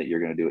you, and that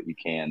you're going to do what you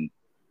can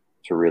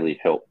to really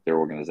help their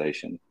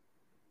organization.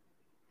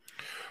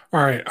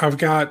 All right. I've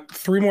got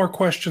 3 more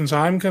questions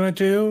I'm going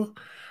to do.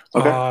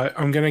 Okay.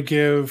 I'm going to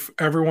give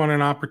everyone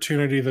an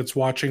opportunity that's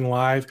watching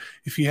live.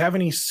 If you have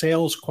any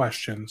sales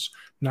questions,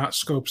 not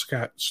scope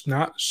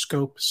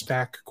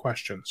stack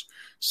questions,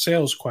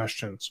 sales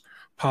questions.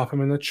 Pop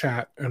them in the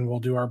chat, and we'll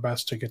do our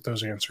best to get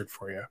those answered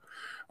for you.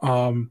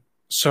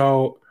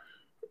 So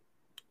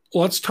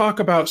let's talk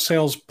about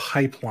sales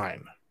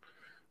pipeline.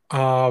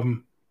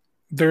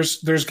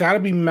 There's got to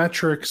be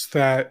metrics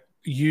that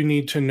you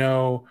need to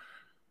know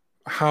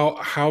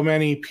how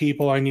many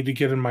people I need to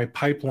get in my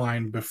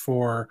pipeline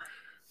before,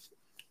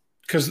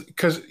 because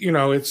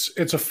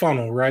it's a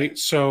funnel, right?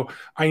 So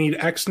I need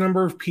X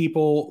number of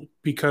people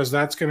because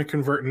that's going to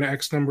convert into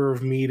X number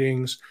of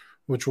meetings,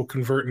 which will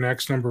convert in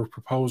X number of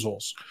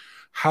proposals.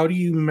 How do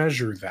you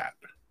measure that?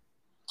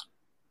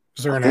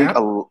 Is there an app?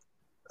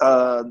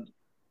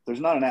 There's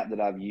not an app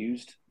that I've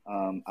used.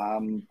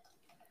 I'm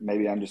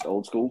just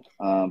old school,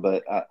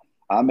 but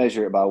I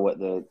measure it by what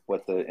the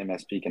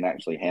MSP can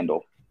actually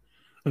handle.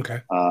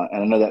 Okay.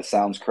 And I know that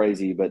sounds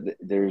crazy, but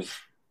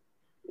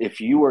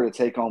if you were to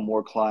take on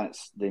more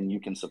clients than you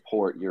can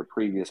support, your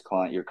previous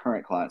client, your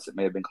current clients that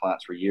may have been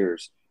clients for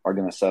years are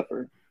going to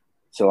suffer.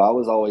 So I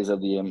was always of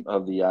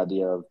the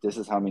idea of, this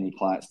is how many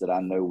clients that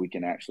I know we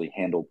can actually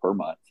handle per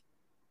month.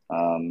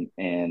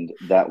 And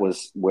that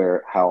was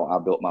how I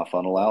built my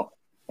funnel out.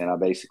 And I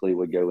basically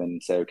would go in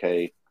and say,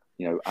 okay,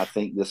 I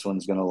think this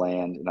one's going to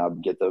land, and I'll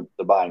get the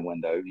buying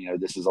window.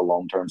 This is a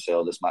long-term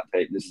sale. This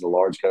is a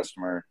large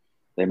customer.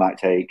 They might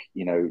take,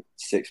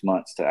 6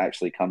 months to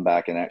actually come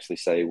back and actually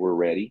say, we're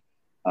ready.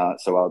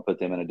 So I would put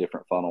them in a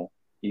different funnel.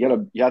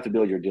 You have to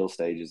build your deal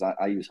stages.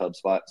 I use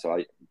HubSpot.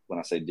 So when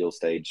I say deal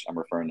stage, I'm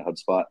referring to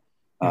HubSpot.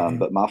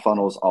 But my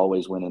funnels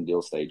always went in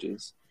deal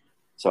stages.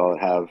 So I would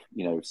have,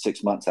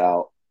 6 months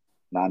out,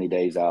 90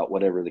 days out,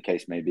 whatever the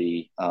case may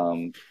be.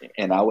 And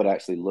I would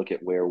actually look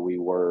at where we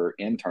were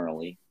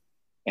internally.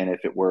 And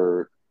if it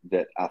were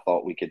that I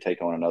thought we could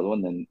take on another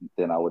one,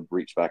 then I would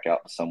reach back out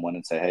to someone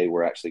and say, hey,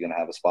 we're actually going to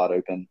have a spot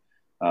open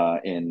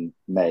in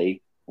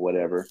May,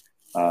 whatever.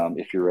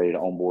 If you're ready to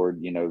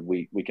onboard,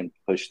 we can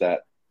push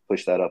that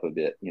up a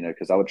bit,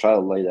 because I would try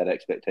to lay that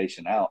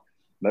expectation out.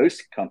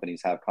 Most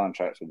companies have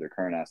contracts with their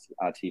current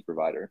IT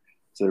provider,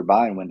 so their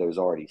buying window is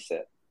already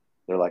set.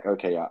 They're like,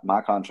 okay,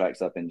 my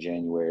contract's up in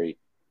January.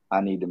 I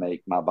need to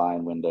make my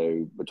buying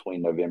window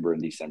between November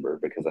and December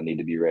because I need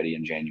to be ready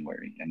in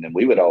January. And then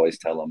we would always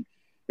tell them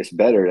it's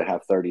better to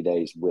have 30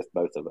 days with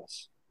both of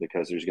us,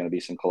 because there's going to be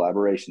some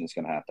collaboration that's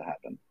going to have to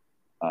happen.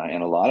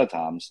 And a lot of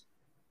times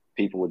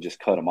people would just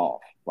cut them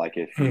off. Like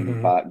if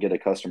you get a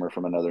customer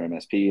from another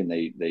MSP and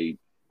they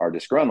are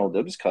disgruntled,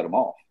 they'll just cut them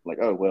off. Like,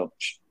 oh, well,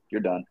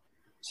 you're done.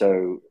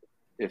 So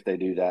if they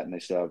do that and they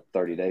still have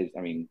 30 days,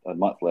 a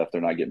month left,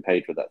 they're not getting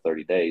paid for that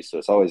 30 days. So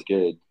it's always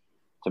good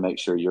to make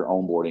sure you're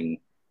onboarding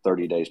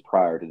 30 days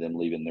prior to them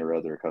leaving their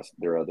other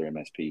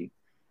MSP,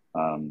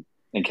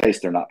 in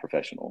case they're not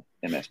professional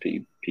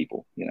MSP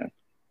people,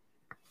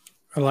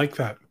 I like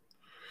that.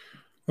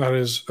 That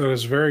is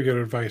very good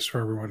advice for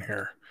everyone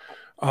here.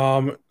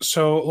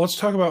 So let's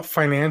talk about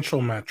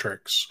financial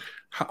metrics.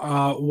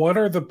 What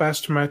are the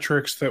best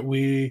metrics that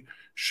we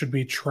should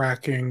be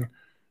tracking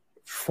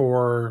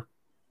for,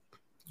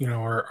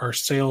 our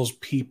sales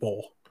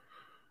people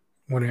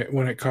when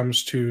it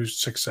comes to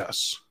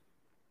success?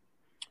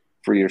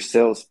 For your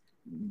sales,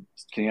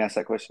 can you ask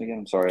that question again?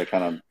 I'm sorry, I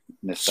kind of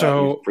missed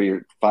that. For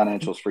your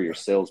financials for your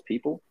sales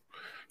people?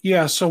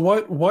 Yeah. So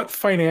what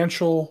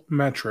financial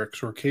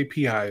metrics or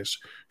KPIs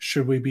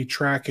should we be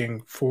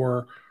tracking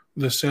for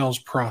the sales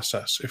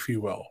process, if you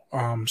will?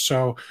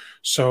 So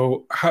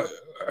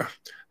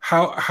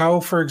how,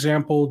 for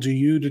example, do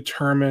you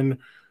determine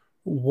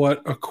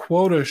what a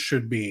quota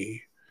should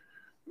be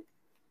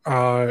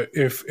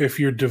if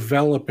you're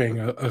developing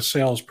a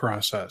sales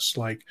process?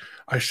 Like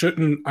I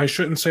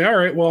shouldn't say, all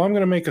right, well, I'm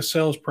going to make a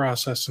sales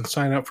process and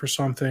sign up for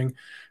something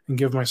and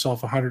give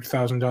myself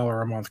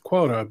 $100,000 a month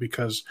quota,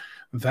 because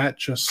that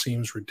just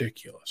seems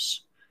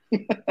ridiculous.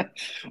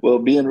 Well,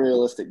 being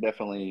realistic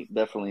definitely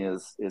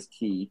is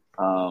key.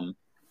 And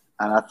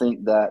I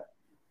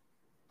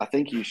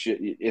think you should,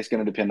 it's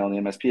going to depend on the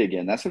MSP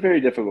again. That's a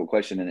very difficult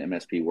question in the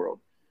MSP world.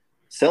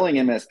 Selling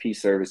MSP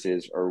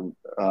services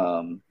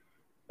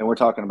and we're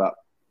talking about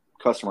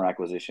customer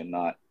acquisition,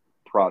 not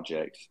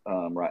projects,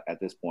 right at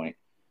this point.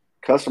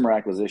 Customer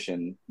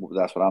acquisition,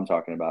 that's what I'm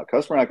talking about.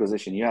 Customer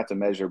acquisition, you have to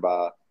measure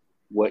by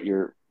what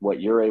you're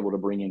able to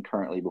bring in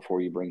currently before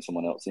you bring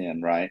someone else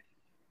in, right?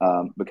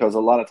 Because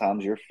a lot of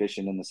times you're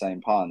fishing in the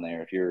same pond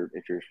there if you're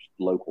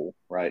local,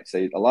 right?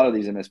 Say a lot of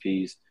these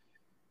MSPs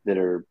that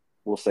are,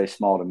 we'll say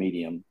small to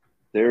medium,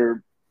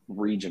 they're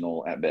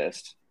regional at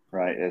best,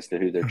 right, as to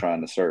who they're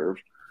trying to serve,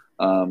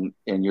 and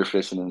you're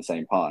fishing in the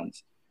same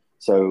ponds.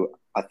 So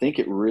I think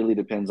it really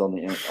depends on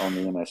the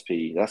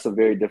MSP. That's a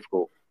very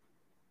difficult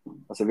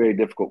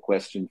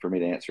question for me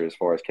to answer as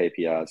far as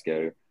KPIs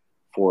go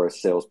for a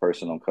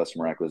salesperson on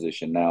customer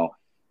acquisition. Now,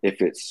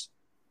 if it's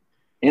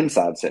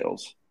inside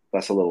sales,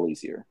 that's a little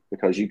easier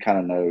because you kind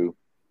of know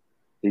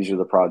these are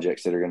the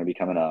projects that are going to be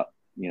coming up.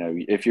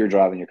 If you're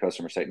driving your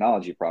customer's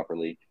technology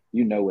properly,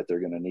 you know what they're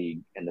going to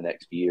need in the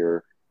next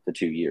year to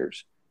 2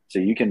 years. So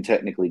you can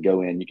technically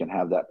go in, you can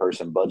have that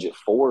person budget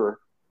for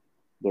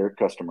their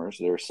customers,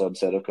 their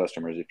subset of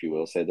customers, if you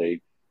will. Say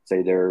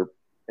they're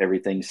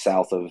everything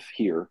south of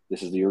here.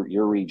 This is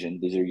your region.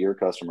 These are your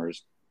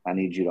customers. I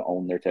need you to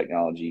own their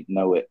technology,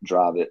 know it,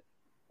 drive it,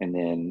 and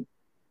then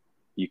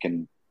you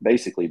can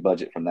basically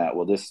budget from that.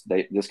 Well, this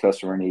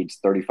customer needs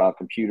 35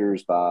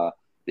 computers by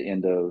the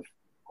end of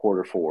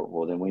Q4.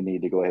 Well, then we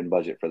need to go ahead and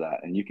budget for that.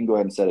 And you can go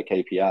ahead and set a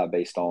KPI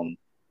based on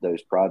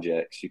those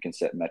projects. You can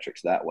set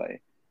metrics that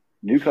way.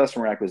 New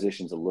customer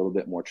acquisition is a little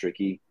bit more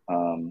tricky.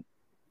 And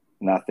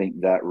I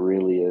think that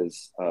really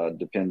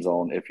depends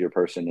on if your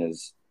person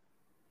is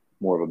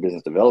more of a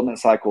business development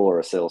cycle or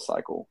a sales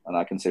cycle. And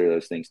I consider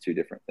those things two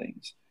different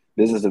things.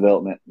 Business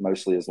development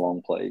mostly is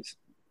long plays.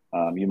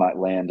 You might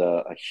land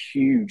a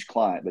huge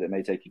client, but it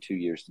may take you 2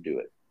 years to do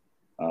it.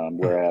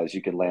 Whereas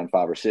you could land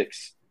 5 or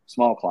 6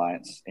 small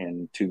clients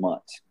in 2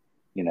 months.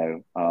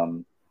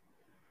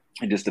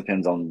 It just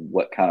depends on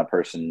what kind of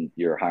person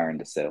you're hiring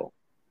to sell.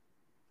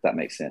 If that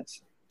makes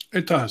sense.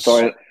 It does.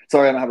 Sorry,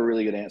 I don't have a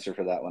really good answer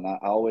for that one. I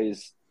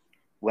always,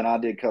 when I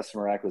did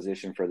customer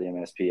acquisition for the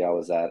MSP I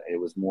was at, it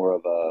was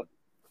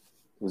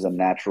a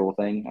natural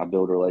thing. I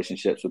build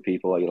relationships with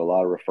people. I get a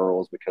lot of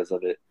referrals because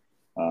of it.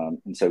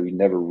 And so you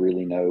never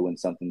really know when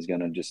something's going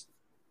to just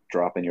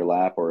drop in your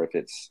lap, or if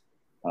it's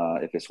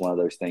one of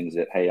those things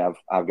that, hey,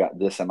 I've got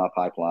this in my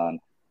pipeline.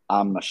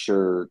 I'm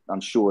sure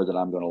that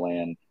I'm going to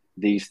land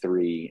these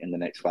 3 in the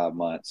next 5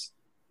 months.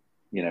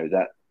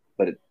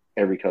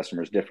 Every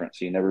customer is different.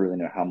 So you never really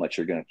know how much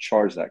you're going to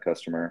charge that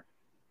customer.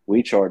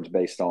 We charge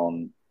based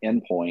on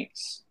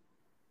endpoints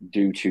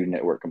due to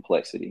network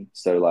complexity.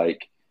 So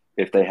like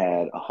if they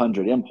had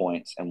 100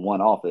 endpoints in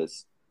one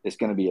office, it's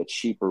going to be a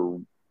cheaper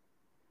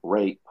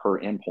rate per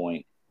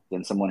endpoint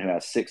than someone who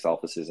has 6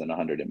 offices and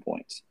 100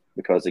 endpoints,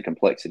 because the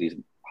complexity is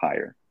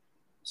higher.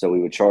 So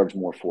we would charge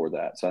more for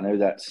that. So I know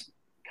that's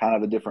kind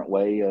of a different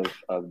way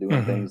of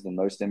doing things than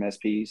most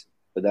MSPs,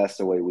 but that's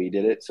the way we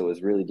did it. So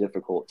it's really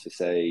difficult to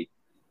say,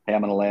 hey,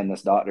 I'm going to land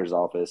this doctor's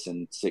office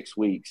in 6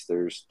 weeks.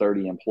 There's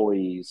 30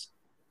 employees,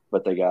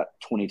 but they got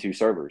 22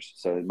 servers.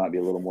 So it might be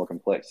a little more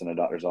complex than a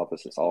doctor's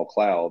office. It's all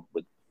cloud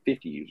with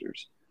 50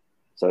 users.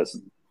 So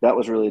that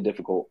was really a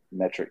difficult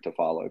metric to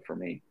follow for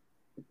me.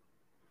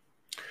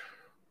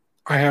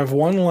 I have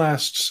one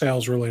last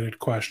sales related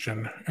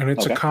question, and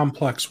it's a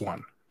complex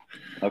one.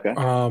 Okay.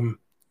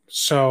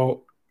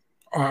 So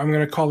I'm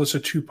going to call this a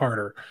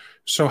 2-parter.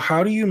 So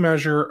how do you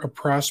measure a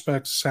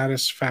prospect's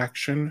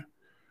satisfaction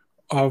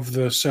of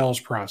the sales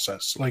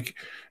process? Like,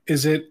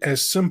 is it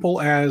as simple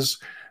as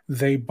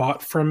they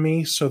bought from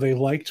me, so they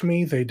liked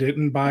me, they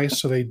didn't buy,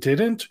 so they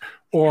didn't?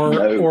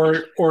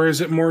 Or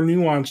is it more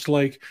nuanced?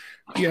 Like,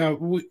 yeah,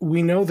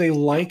 we know they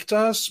liked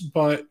us,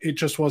 but it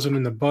just wasn't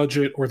in the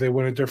budget, or they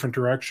went a different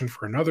direction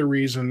for another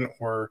reason,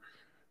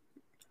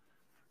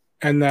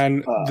 and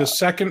then the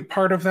second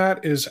part of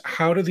that is,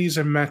 how do these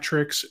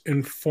metrics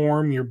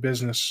inform your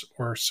business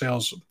or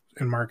sales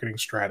and marketing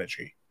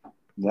strategy?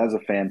 That's a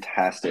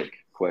fantastic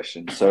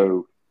question.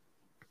 So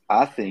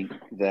I think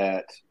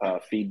that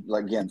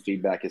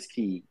feedback is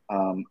key.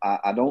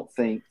 I don't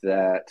think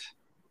that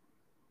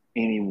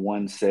any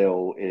one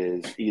sale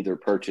is either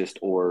purchased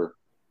or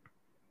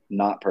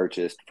not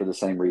purchased for the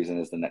same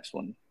reason as the next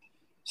one.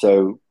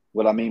 So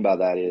what I mean by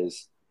that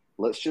is,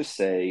 let's just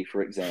say,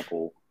 for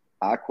example,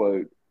 I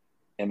quote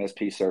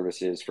MSP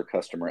services for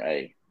customer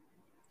A,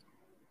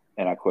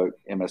 and I quote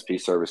MSP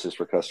services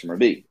for customer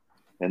B.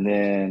 And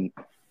then,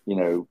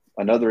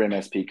 another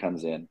MSP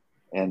comes in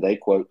and they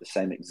quote the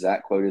same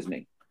exact quote as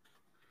me.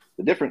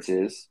 The difference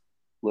is,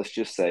 let's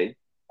just say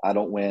I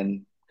don't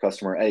win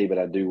customer A, but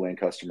I do win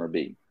customer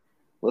B.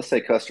 Let's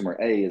say customer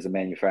A is a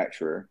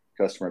manufacturer,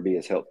 customer B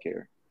is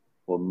healthcare.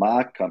 Well,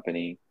 my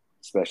company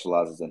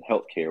specializes in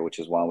healthcare, which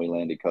is why we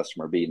landed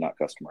customer B, not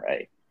customer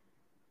A.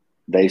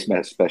 They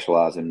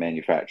specialize in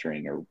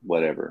manufacturing or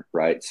whatever,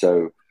 right?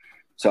 So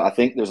I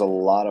think there's a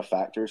lot of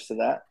factors to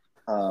that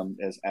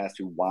as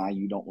to why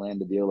you don't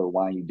land a deal or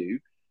why you do.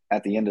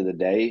 At the end of the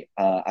day,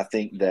 I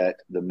think that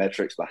the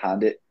metrics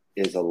behind it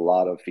is a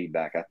lot of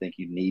feedback. I think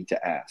you need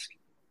to ask.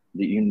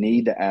 You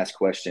need to ask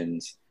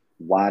questions.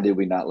 Why did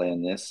we not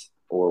land this?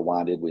 Or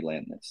why did we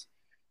land this?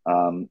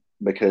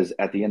 Because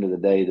at the end of the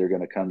day, they're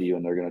going to come to you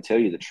and they're going to tell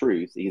you the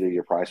truth. Either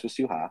your price was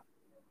too high,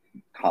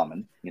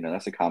 common,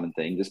 that's a common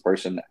thing. This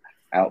person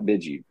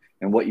outbid you.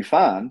 And what you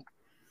find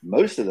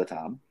most of the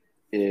time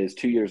is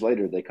 2 years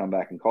later, they come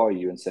back and call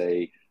you and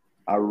say,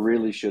 I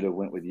really should have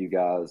went with you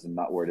guys and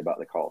not worried about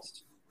the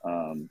cost.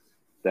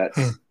 That's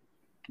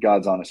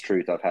God's honest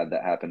truth. I've had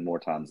that happen more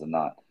times than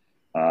not.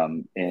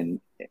 And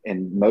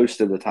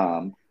most of the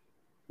time,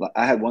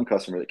 I had one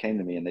customer that came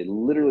to me and they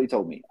literally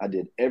told me, I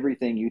did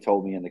everything you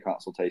told me in the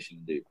consultation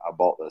to do. I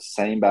bought the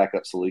same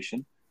backup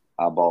solution.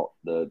 I bought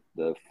the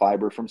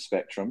fiber from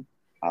Spectrum.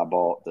 I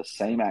bought the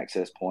same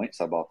access points.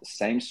 I bought the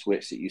same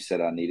switch that you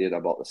said I needed. I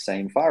bought the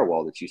same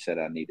firewall that you said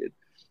I needed.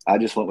 I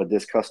just went with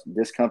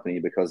this company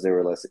because they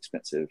were less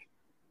expensive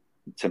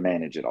to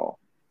manage it all.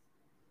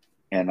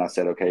 And I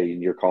said, okay,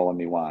 you're calling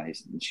me why?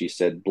 And she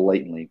said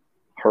blatantly,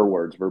 her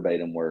words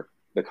verbatim were,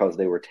 because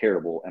they were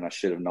terrible and I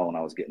should have known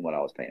I was getting what I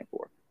was paying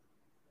for.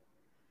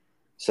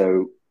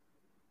 So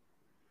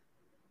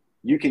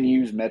you can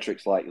use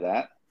metrics like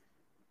that,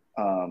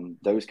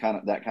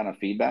 that kind of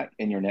feedback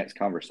in your next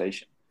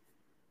conversation.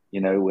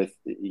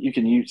 You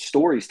can use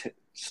stories.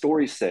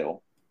 Stories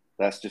sell.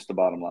 That's just the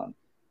bottom line.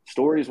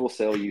 Stories will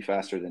sell you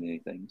faster than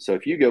anything. So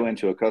if you go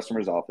into a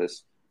customer's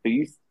office who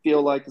you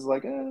feel like is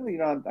like,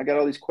 I got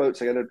all these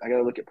quotes, I got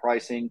to look at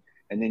pricing,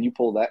 and then you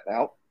pull that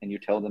out and you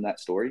tell them that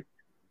story,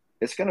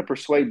 it's going to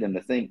persuade them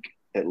to think,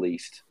 at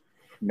least,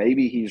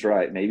 maybe he's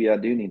right. Maybe I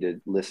do need to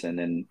listen,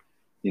 and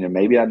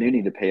maybe I do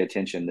need to pay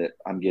attention that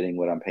I'm getting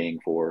what I'm paying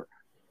for.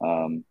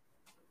 Don't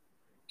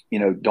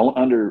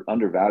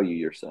undervalue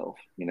yourself,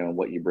 and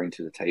what you bring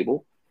to the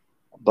table.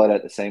 But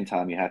at the same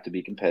time, you have to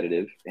be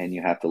competitive, and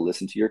you have to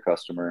listen to your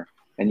customer,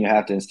 and you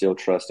have to instill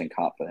trust and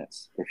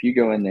confidence. If you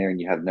go in there and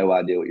you have no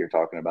idea what you're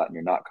talking about and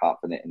you're not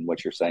confident in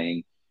what you're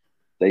saying,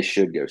 they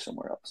should go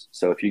somewhere else.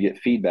 So if you get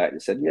feedback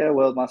that said, yeah,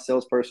 well, my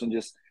salesperson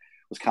just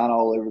was kind of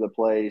all over the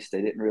place,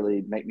 they didn't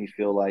really make me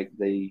feel like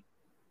they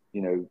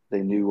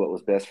knew what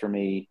was best for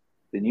me,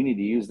 then you need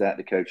to use that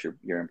to coach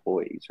your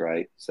employees,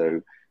 right?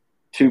 So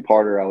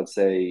two-parter, I would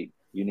say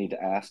you need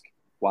to ask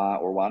why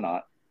or why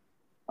not.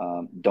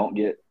 Don't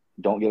get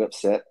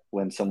upset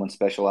when someone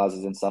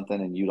specializes in something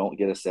and you don't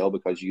get a sale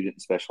because you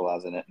didn't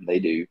specialize in it and they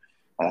do.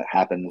 It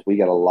happens. We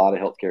got a lot of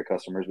healthcare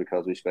customers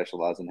because we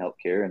specialize in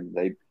healthcare,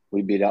 and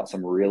we beat out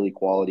some really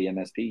quality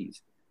MSPs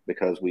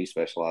because we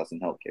specialize in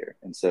healthcare.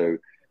 And so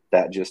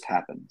that just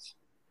happens.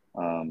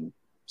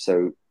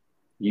 So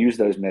use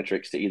those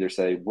metrics to either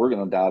say, we're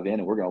going to dive in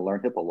and we're going to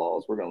learn HIPAA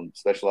laws. We're going to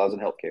specialize in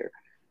healthcare.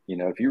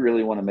 If you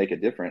really want to make a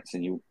difference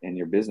in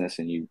your business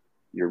and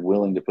you're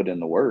willing to put in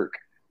the work,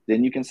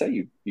 then you can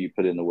say you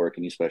put in the work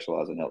and you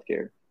specialize in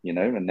healthcare,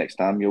 and next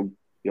time you'll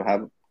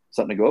have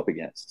something to go up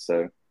against.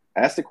 So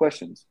ask the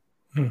questions.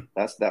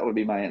 That would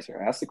be my answer.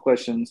 Ask the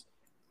questions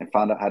and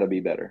find out how to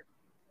be better.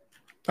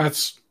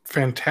 That's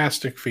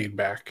fantastic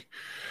feedback.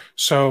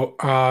 So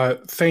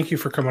thank you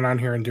for coming on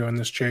here and doing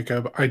this,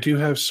 Jacob. I do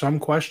have some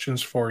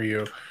questions for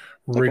you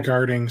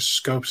regarding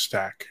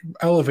ScopeStack.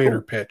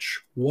 Elevator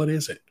pitch. What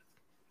is it?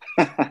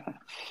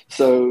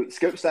 So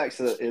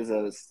ScopeStack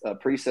is a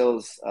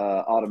pre-sales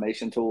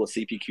automation tool, a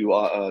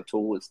CPQ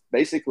tool. It's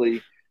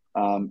basically,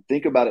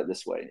 think about it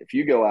this way. If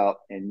you go out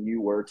and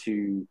you were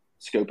to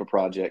scope a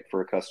project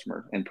for a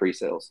customer in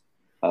pre-sales,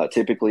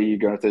 typically you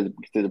go through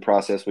the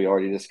process we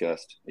already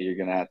discussed. You're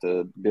going to have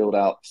to build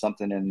out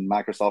something in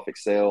Microsoft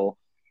Excel,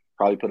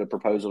 probably put a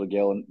proposal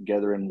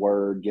together in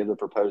Word, give the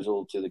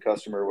proposal to the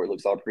customer where it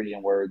looks all pretty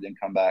in Word, then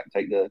come back,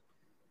 take the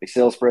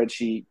Excel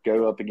spreadsheet,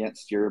 go up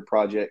against your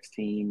projects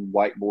team,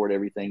 whiteboard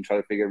everything, try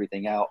to figure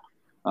everything out,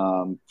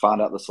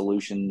 find out the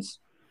solutions,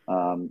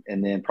 and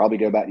then probably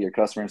go back to your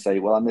customer and say,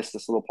 well, I missed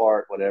this little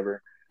part,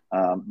 whatever.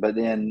 But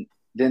then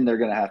you're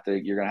going to have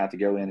to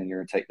go in and you're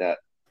going to take that,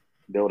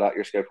 build out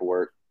your scope of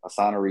work,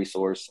 assign a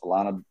resource, a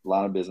line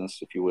of business,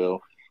 if you will,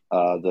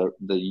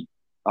 the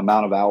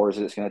amount of hours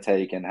that it's going to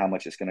take and how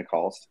much it's going to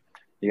cost.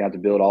 You have to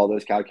build all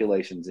those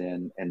calculations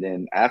in. And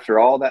then after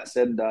all that's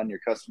said and done, your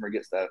customer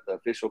gets the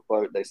official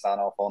quote, they sign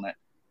off on it.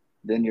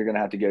 Then you're going to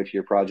have to go to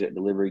your project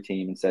delivery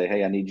team and say,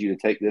 hey, I need you to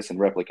take this and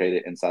replicate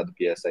it inside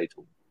the PSA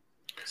tool.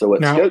 So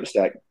what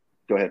ScopeStack,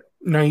 go ahead.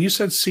 Now you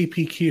said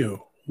CPQ.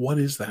 What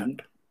is that?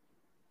 Mm-hmm.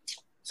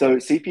 So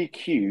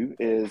CPQ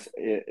is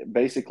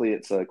basically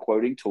it's a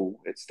quoting tool.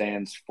 It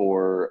stands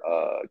for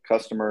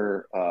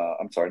configure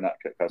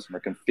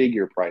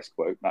price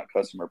quote, not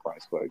customer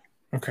price quote.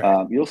 Okay.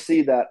 You'll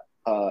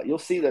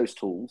see those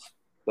tools,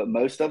 but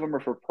most of them are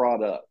for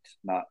product,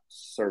 not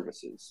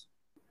services.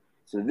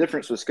 So the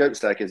difference with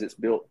ScopeStack is it's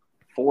built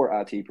for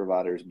IT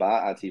providers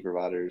by IT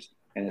providers,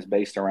 and it's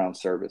based around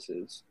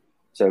services.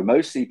 So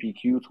most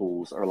CPQ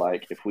tools are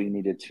like if we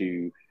needed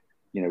to,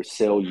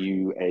 sell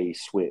you a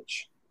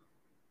switch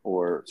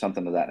or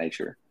something of that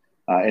nature.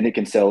 And it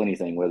can sell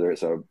anything, whether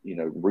it's a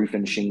roof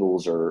and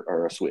shingles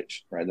or a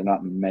switch, right? They're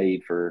not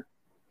made for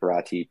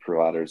IT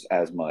providers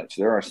as much.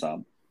 There are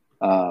some.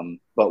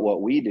 But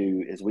what we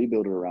do is we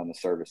build it around the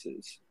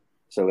services.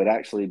 So it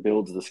actually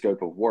builds the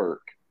scope of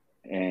work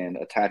and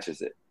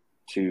attaches it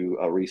to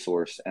a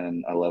resource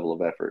and a level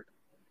of effort.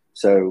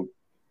 So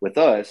with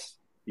us,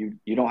 you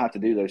don't have to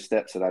do those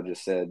steps that I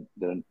just said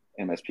the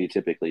MSP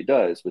typically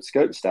does. With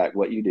ScopeStack,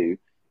 what you do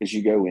is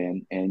you go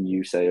in and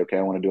you say, okay,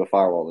 I want to do a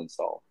firewall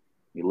install.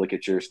 You look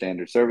at your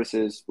standard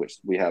services, which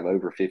we have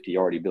over 50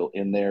 already built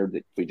in there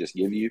that we just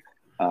give you.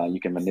 You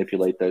can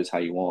manipulate those how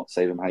you want,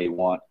 save them how you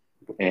want.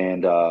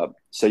 And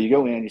so you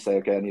go in, you say,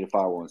 okay, I need a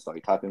firewall install.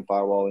 You type in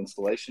firewall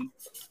installation,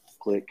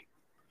 click,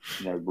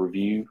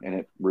 review, and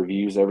it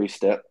reviews every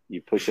step.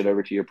 You push it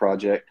over to your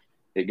project.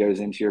 It goes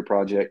into your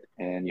project,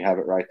 and you have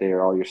it right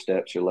there, all your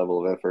steps, your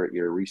level of effort,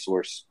 your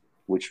resource,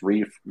 which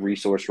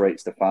resource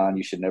rates defined.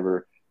 You should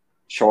never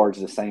charge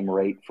the same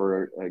rate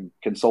for a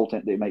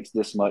consultant that makes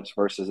this much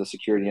versus a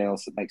security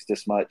analyst that makes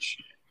this much.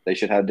 They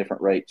should have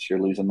different rates. You're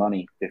losing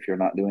money if you're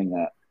not doing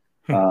that.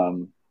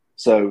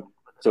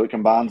 So it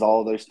combines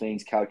all of those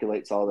things,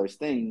 calculates all those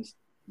things,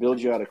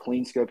 builds you out a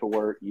clean scope of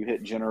work. You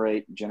hit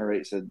generate,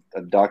 generates a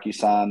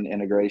DocuSign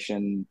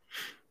integration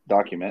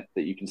document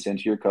that you can send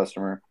to your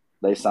customer.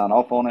 They sign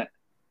off on it.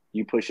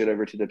 You push it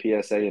over to the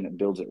PSA and it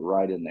builds it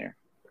right in there.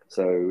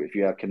 So if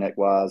you have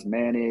ConnectWise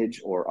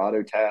Manage or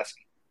AutoTask,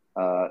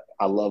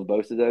 I love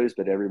both of those,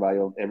 but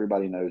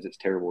everybody knows it's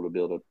terrible to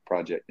build a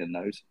project in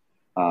those.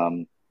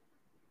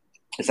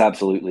 It's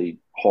absolutely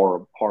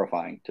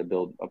horrifying to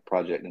build a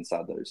project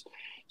inside those.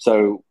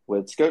 So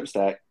with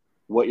ScopeStack,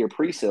 what your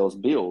pre-sales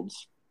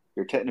builds,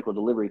 your technical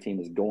delivery team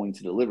is going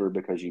to deliver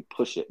because you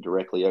push it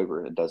directly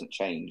over. It doesn't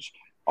change.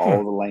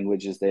 All the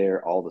language is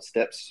there. All the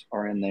steps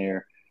are in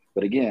there.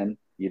 But again,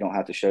 you don't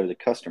have to show the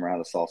customer how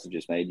the sausage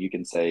is made. You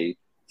can say,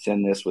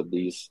 send this with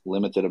these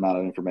limited amount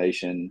of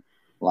information,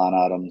 line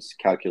items,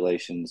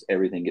 calculations,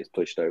 everything gets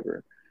pushed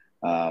over.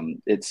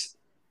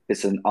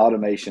 It's an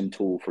automation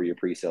tool for your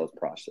pre-sales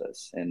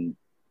process. And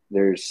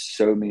there's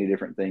so many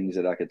different things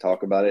that I could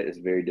talk about it. It's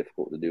very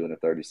difficult to do in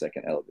a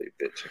 30-second elevator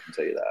pitch. I can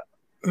tell you that.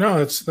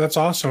 No, that's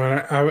awesome. And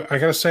I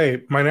got to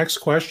say, my next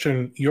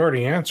question you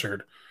already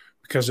answered,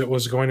 because it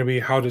was going to be,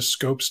 how does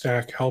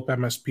ScopeStack help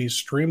MSPs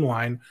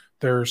streamline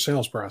their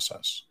sales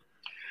process?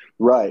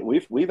 Right.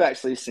 We've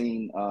actually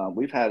seen,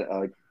 we've had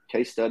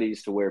case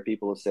studies to where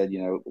people have said,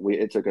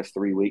 it took us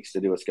 3 weeks to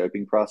do a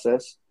scoping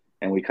process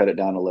and we cut it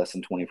down to less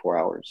than 24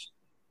 hours.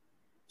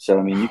 So,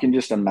 I mean, you can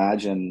just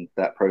imagine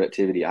that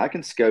productivity. I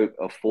can scope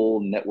a full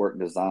network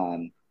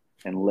design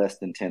in less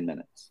than 10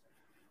 minutes.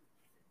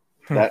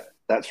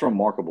 That's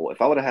remarkable.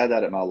 If I would have had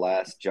that at my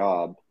last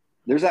job,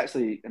 there's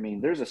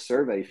a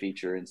survey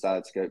feature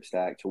inside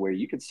ScopeStack to where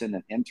you could send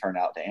an intern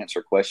out to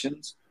answer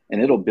questions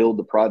and it'll build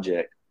the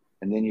project.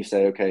 And then you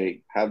say,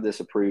 okay, have this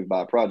approved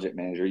by a project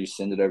manager. You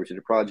send it over to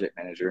the project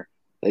manager.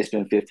 They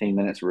spend 15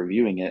 minutes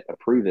reviewing it,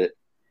 approve it.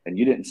 And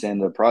you didn't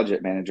send the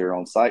project manager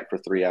on site for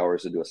 3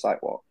 hours to do a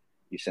site walk.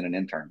 You send an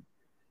intern.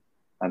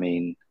 I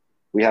mean,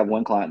 we have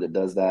one client that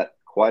does that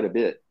quite a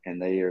bit,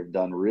 and they have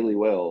done really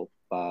well.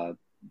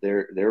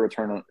 Their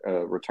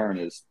return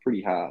is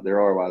pretty high. Their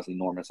ROI is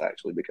enormous,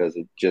 actually, because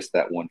of just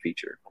that one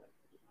feature.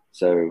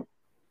 So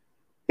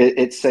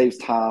it saves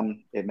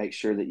time. It makes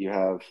sure that you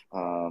have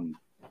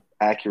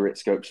accurate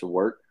scopes of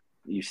work.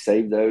 You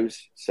save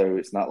those, so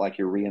it's not like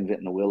you're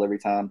reinventing the wheel every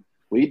time.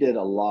 We did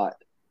a lot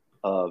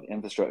of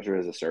infrastructure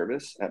as a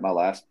service at my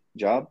last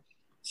job.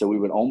 So we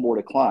would onboard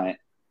a client,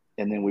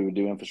 and then we would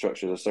do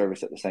infrastructure as a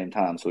service at the same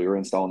time. So we were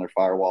installing their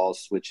firewalls,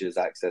 switches,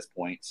 access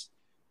points,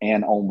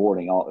 and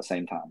onboarding all at the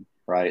same time,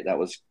 right? That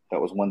was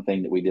one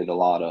thing that we did a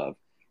lot of.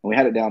 And we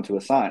had it down to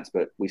a science,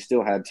 but we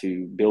still had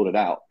to build it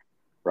out,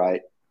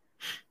 right?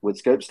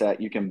 With ScopeStack,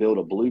 you can build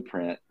a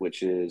blueprint,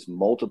 which is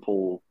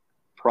multiple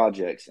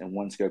projects in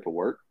one scope of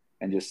work,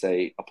 and just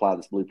say, apply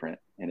this blueprint.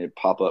 And it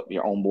pop up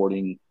your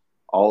onboarding,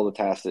 all the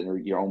tasks that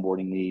your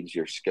onboarding needs,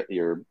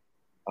 your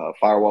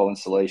firewall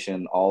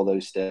installation, all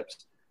those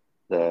steps.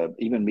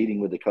 Even meeting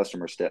with the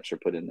customer steps are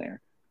put in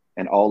there,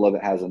 and all of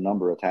it has a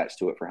number attached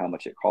to it for how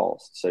much it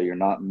costs. So you're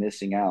not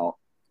missing out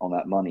on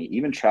that money.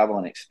 Even travel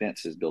and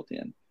expense is built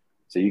in.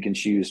 So you can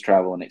choose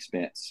travel and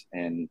expense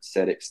and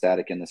set it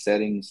static in the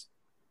settings.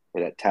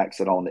 It attacks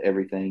it on to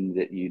everything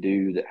that you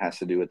do that has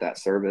to do with that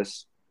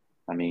service.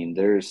 I mean,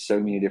 there's so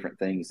many different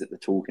things that the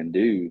tool can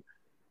do.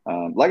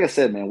 Like I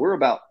said, man, we're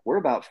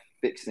about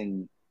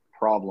fixing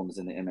problems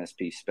in the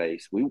MSP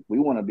space. We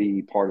want to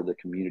be part of the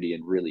community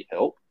and really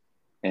help.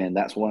 And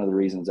that's one of the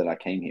reasons that I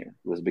came here,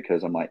 was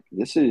because I'm like,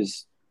 this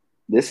is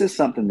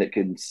something that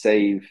could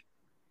save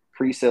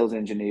pre-sales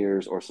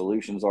engineers or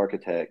solutions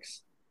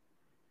architects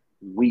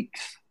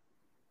weeks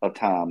of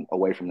time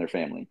away from their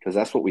family. Because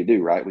that's what we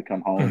do, right? We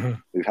come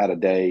home, We've had a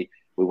day,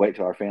 we wait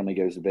till our family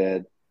goes to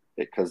bed,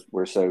 because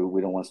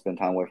we don't want to spend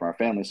time away from our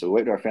family. So we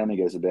wait till our family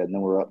goes to bed, and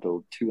then we're up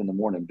till 2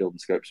 a.m. building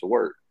scopes of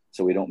work.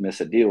 So we don't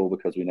miss a deal,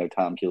 because we know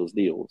time kills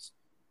deals.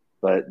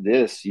 But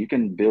this, you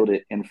can build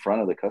it in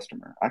front of the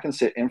customer. I can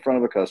sit in front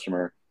of a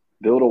customer,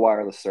 build a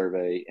wireless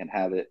survey, and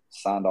have it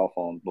signed off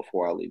on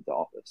before I leave the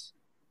office.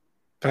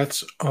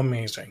 That's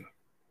amazing.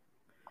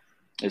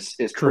 It's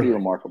pretty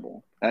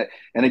remarkable.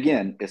 And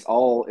again, it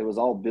was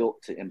all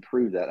built to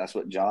improve that. That's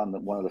what John,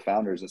 one of the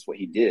founders, that's what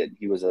he did.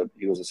 He was a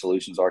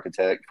solutions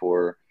architect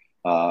for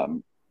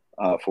some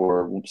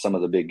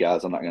of the big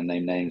guys. I'm not going to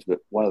name names, but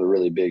one of the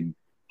really big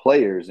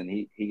players, and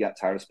he got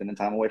tired of spending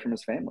time away from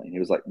his family, and he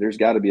was like, there's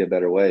got to be a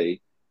better way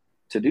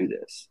to do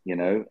this,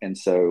 and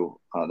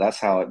so that's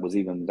how it was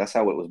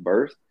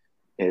birthed,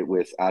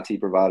 with IT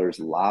providers'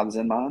 lives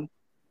in mind.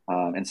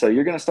 And so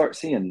you're going to start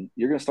seeing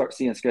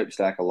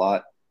ScopeStack a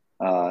lot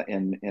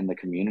in the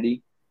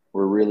community.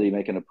 We're really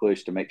making a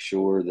push to make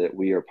sure that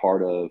we are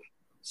part of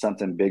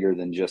something bigger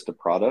than just a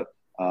product.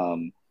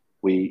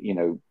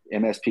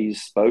 MSPs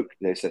spoke.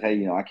 They said,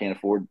 hey, I can't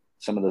afford,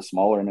 some of the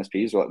smaller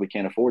MSPs were like, we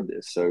can't afford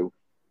this. So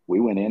we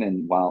went in,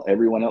 and while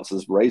everyone else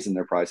is raising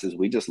their prices,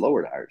 we just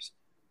lowered ours.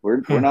 We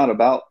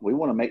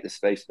want to make the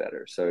space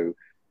better. So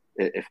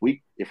if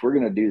we're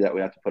going to do that,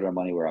 we have to put our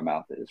money where our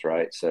mouth is,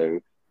 right?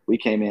 So we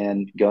came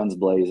in guns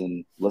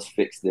blazing. Let's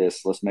fix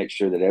this. Let's make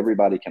sure that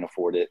everybody can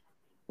afford it.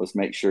 Let's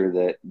make sure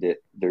that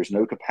there's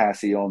no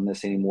capacity on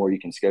this anymore. You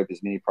can scope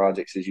as many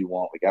projects as you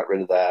want. We got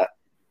rid of that.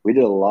 we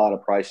did a lot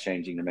of price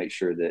changing to make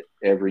sure that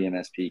every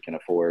MSP can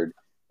afford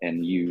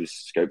and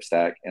use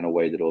ScopeStack in a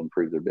way that will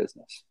improve their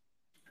business.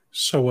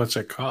 So what's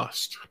it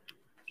cost?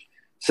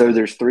 So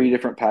there's 3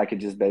 different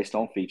packages based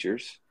on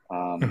features.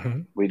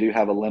 Mm-hmm. We do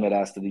have a limit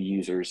as to the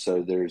users.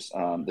 So there's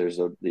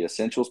the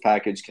essentials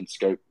package can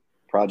scope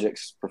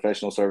projects,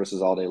 professional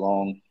services all day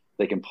long.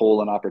 They can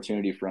pull an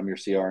opportunity from your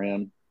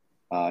CRM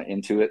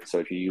into it. So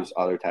if you use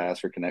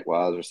Autotask or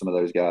ConnectWise or some of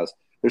those guys,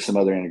 there's some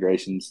other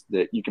integrations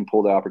that you can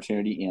pull the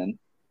opportunity in,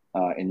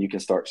 and you can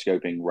start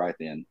scoping right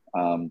then.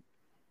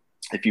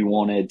 If you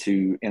wanted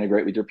to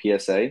integrate with your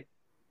PSA,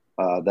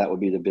 that would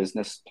be the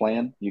business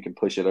plan. You can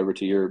push it over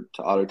to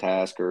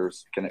Autotask or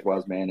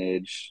ConnectWise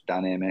Manage,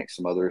 Dynamics,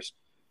 some others,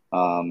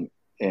 and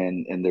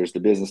there's the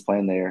business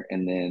plan there.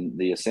 And then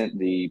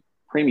the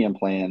premium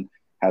plan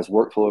has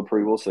workflow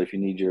approval. So if you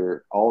need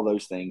all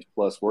those things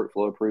plus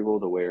workflow approval,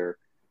 to where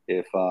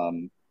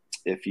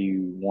if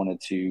you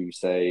wanted to,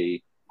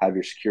 say, have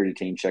your security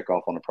team check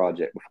off on a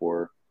project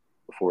before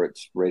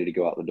it's ready to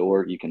go out the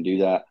door, you can do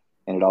that.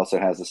 And it also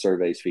has the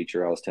surveys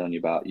feature I was telling you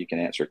about. You can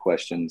answer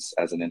questions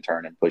as an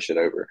intern and push it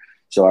over.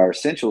 So our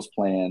essentials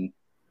plan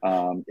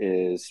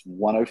is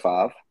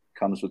 105,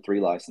 comes with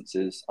 3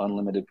 licenses,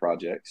 unlimited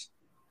projects.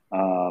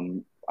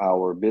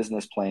 Our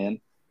business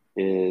plan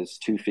is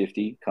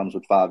 250, comes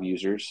with 5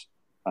 users,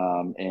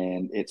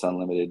 and it's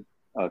unlimited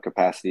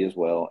capacity as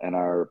well. And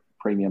our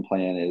premium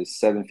plan is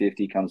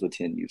 750, comes with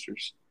 10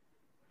 users.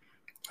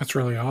 That's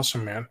really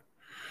awesome, man.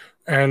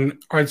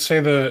 And I'd say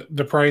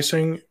the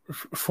pricing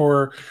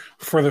for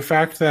the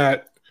fact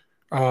that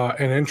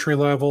an entry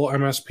level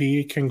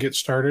MSP can get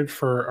started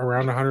for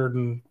around 100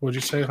 and what'd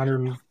you say,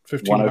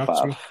 115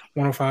 bucks,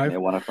 105. Yeah,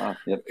 105.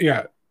 Yep.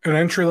 Yeah, an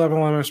entry level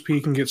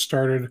MSP can get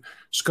started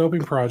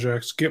scoping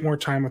projects, get more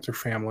time with their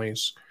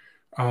families,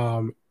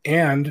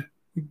 and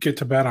get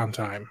to bed on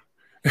time.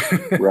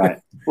 Right.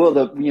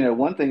 Well,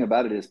 one thing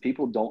about it is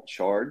people don't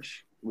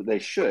charge. They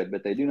should,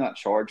 but they do not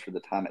charge for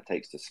the time it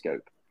takes to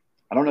scope.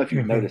 I don't know if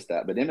you've noticed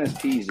that, but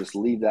MSPs just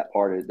leave that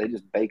part. They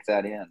just bake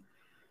that in.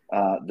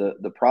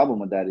 The problem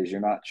with that is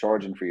you're not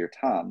charging for your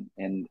time.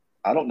 And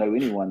I don't know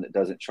anyone that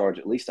doesn't charge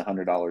at least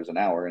 $100 an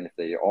hour. And if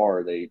they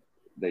are, they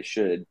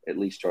should at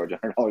least charge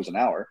 $100 an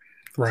hour.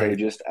 Right. So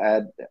just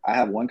add. I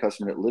have one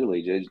customer that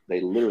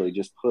literally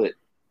just put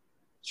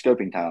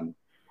scoping time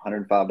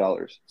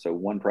 $105. So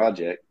one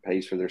project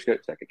pays for their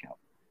ScopeStack account.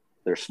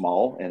 They're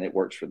small and it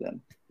works for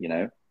them.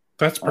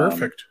 That's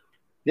perfect.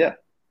 Yeah.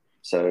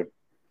 So.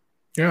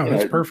 Yeah,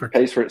 that's perfect. It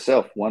pays for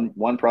itself.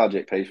 One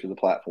project pays for the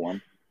platform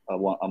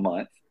a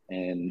month,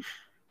 and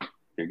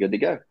you're good to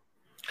go.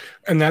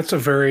 And that's a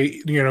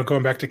very,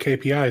 going back to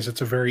KPIs,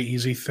 it's a very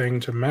easy thing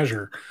to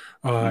measure.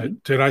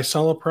 Did I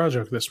sell a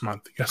project this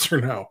month? Yes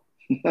or no?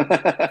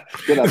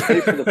 Did I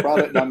pay for the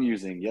product I'm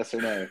using? Yes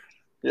or no?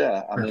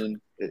 Yeah, I mean,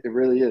 it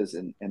really is.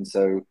 And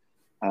so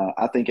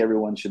I think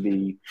everyone should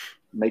be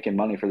making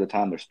money for the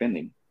time they're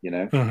spending,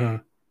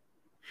 So.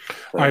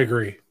 I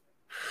agree.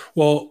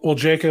 Well,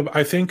 Jacob,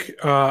 I think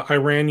I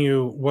ran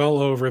you well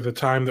over the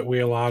time that we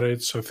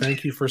allotted. So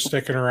thank you for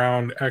sticking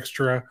around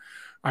extra.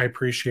 I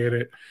appreciate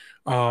it.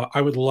 I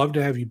would love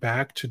to have you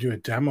back to do a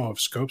demo of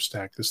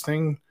ScopeStack. This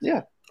thing,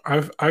 yeah.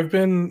 I've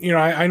been,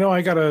 I know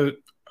I got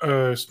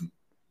a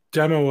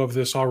demo of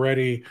this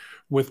already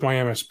with my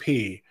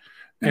MSP,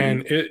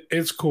 and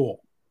it's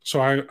cool.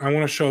 So I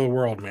want to show the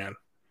world, man.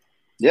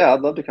 Yeah,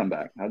 I'd love to come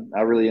back.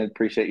 I really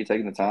appreciate you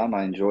taking the time.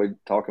 I enjoyed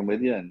talking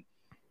with you and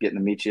getting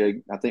to meet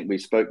you. I think we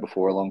spoke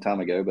before a long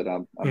time ago, but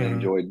I've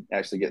enjoyed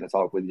actually getting to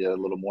talk with you a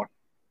little more.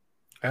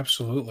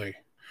 Absolutely.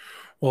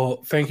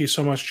 Well, thank you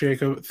so much,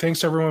 Jacob.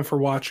 Thanks everyone for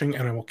watching,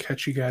 and I will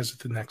catch you guys at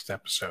the next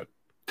episode.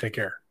 Take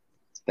care.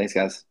 Thanks,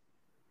 guys.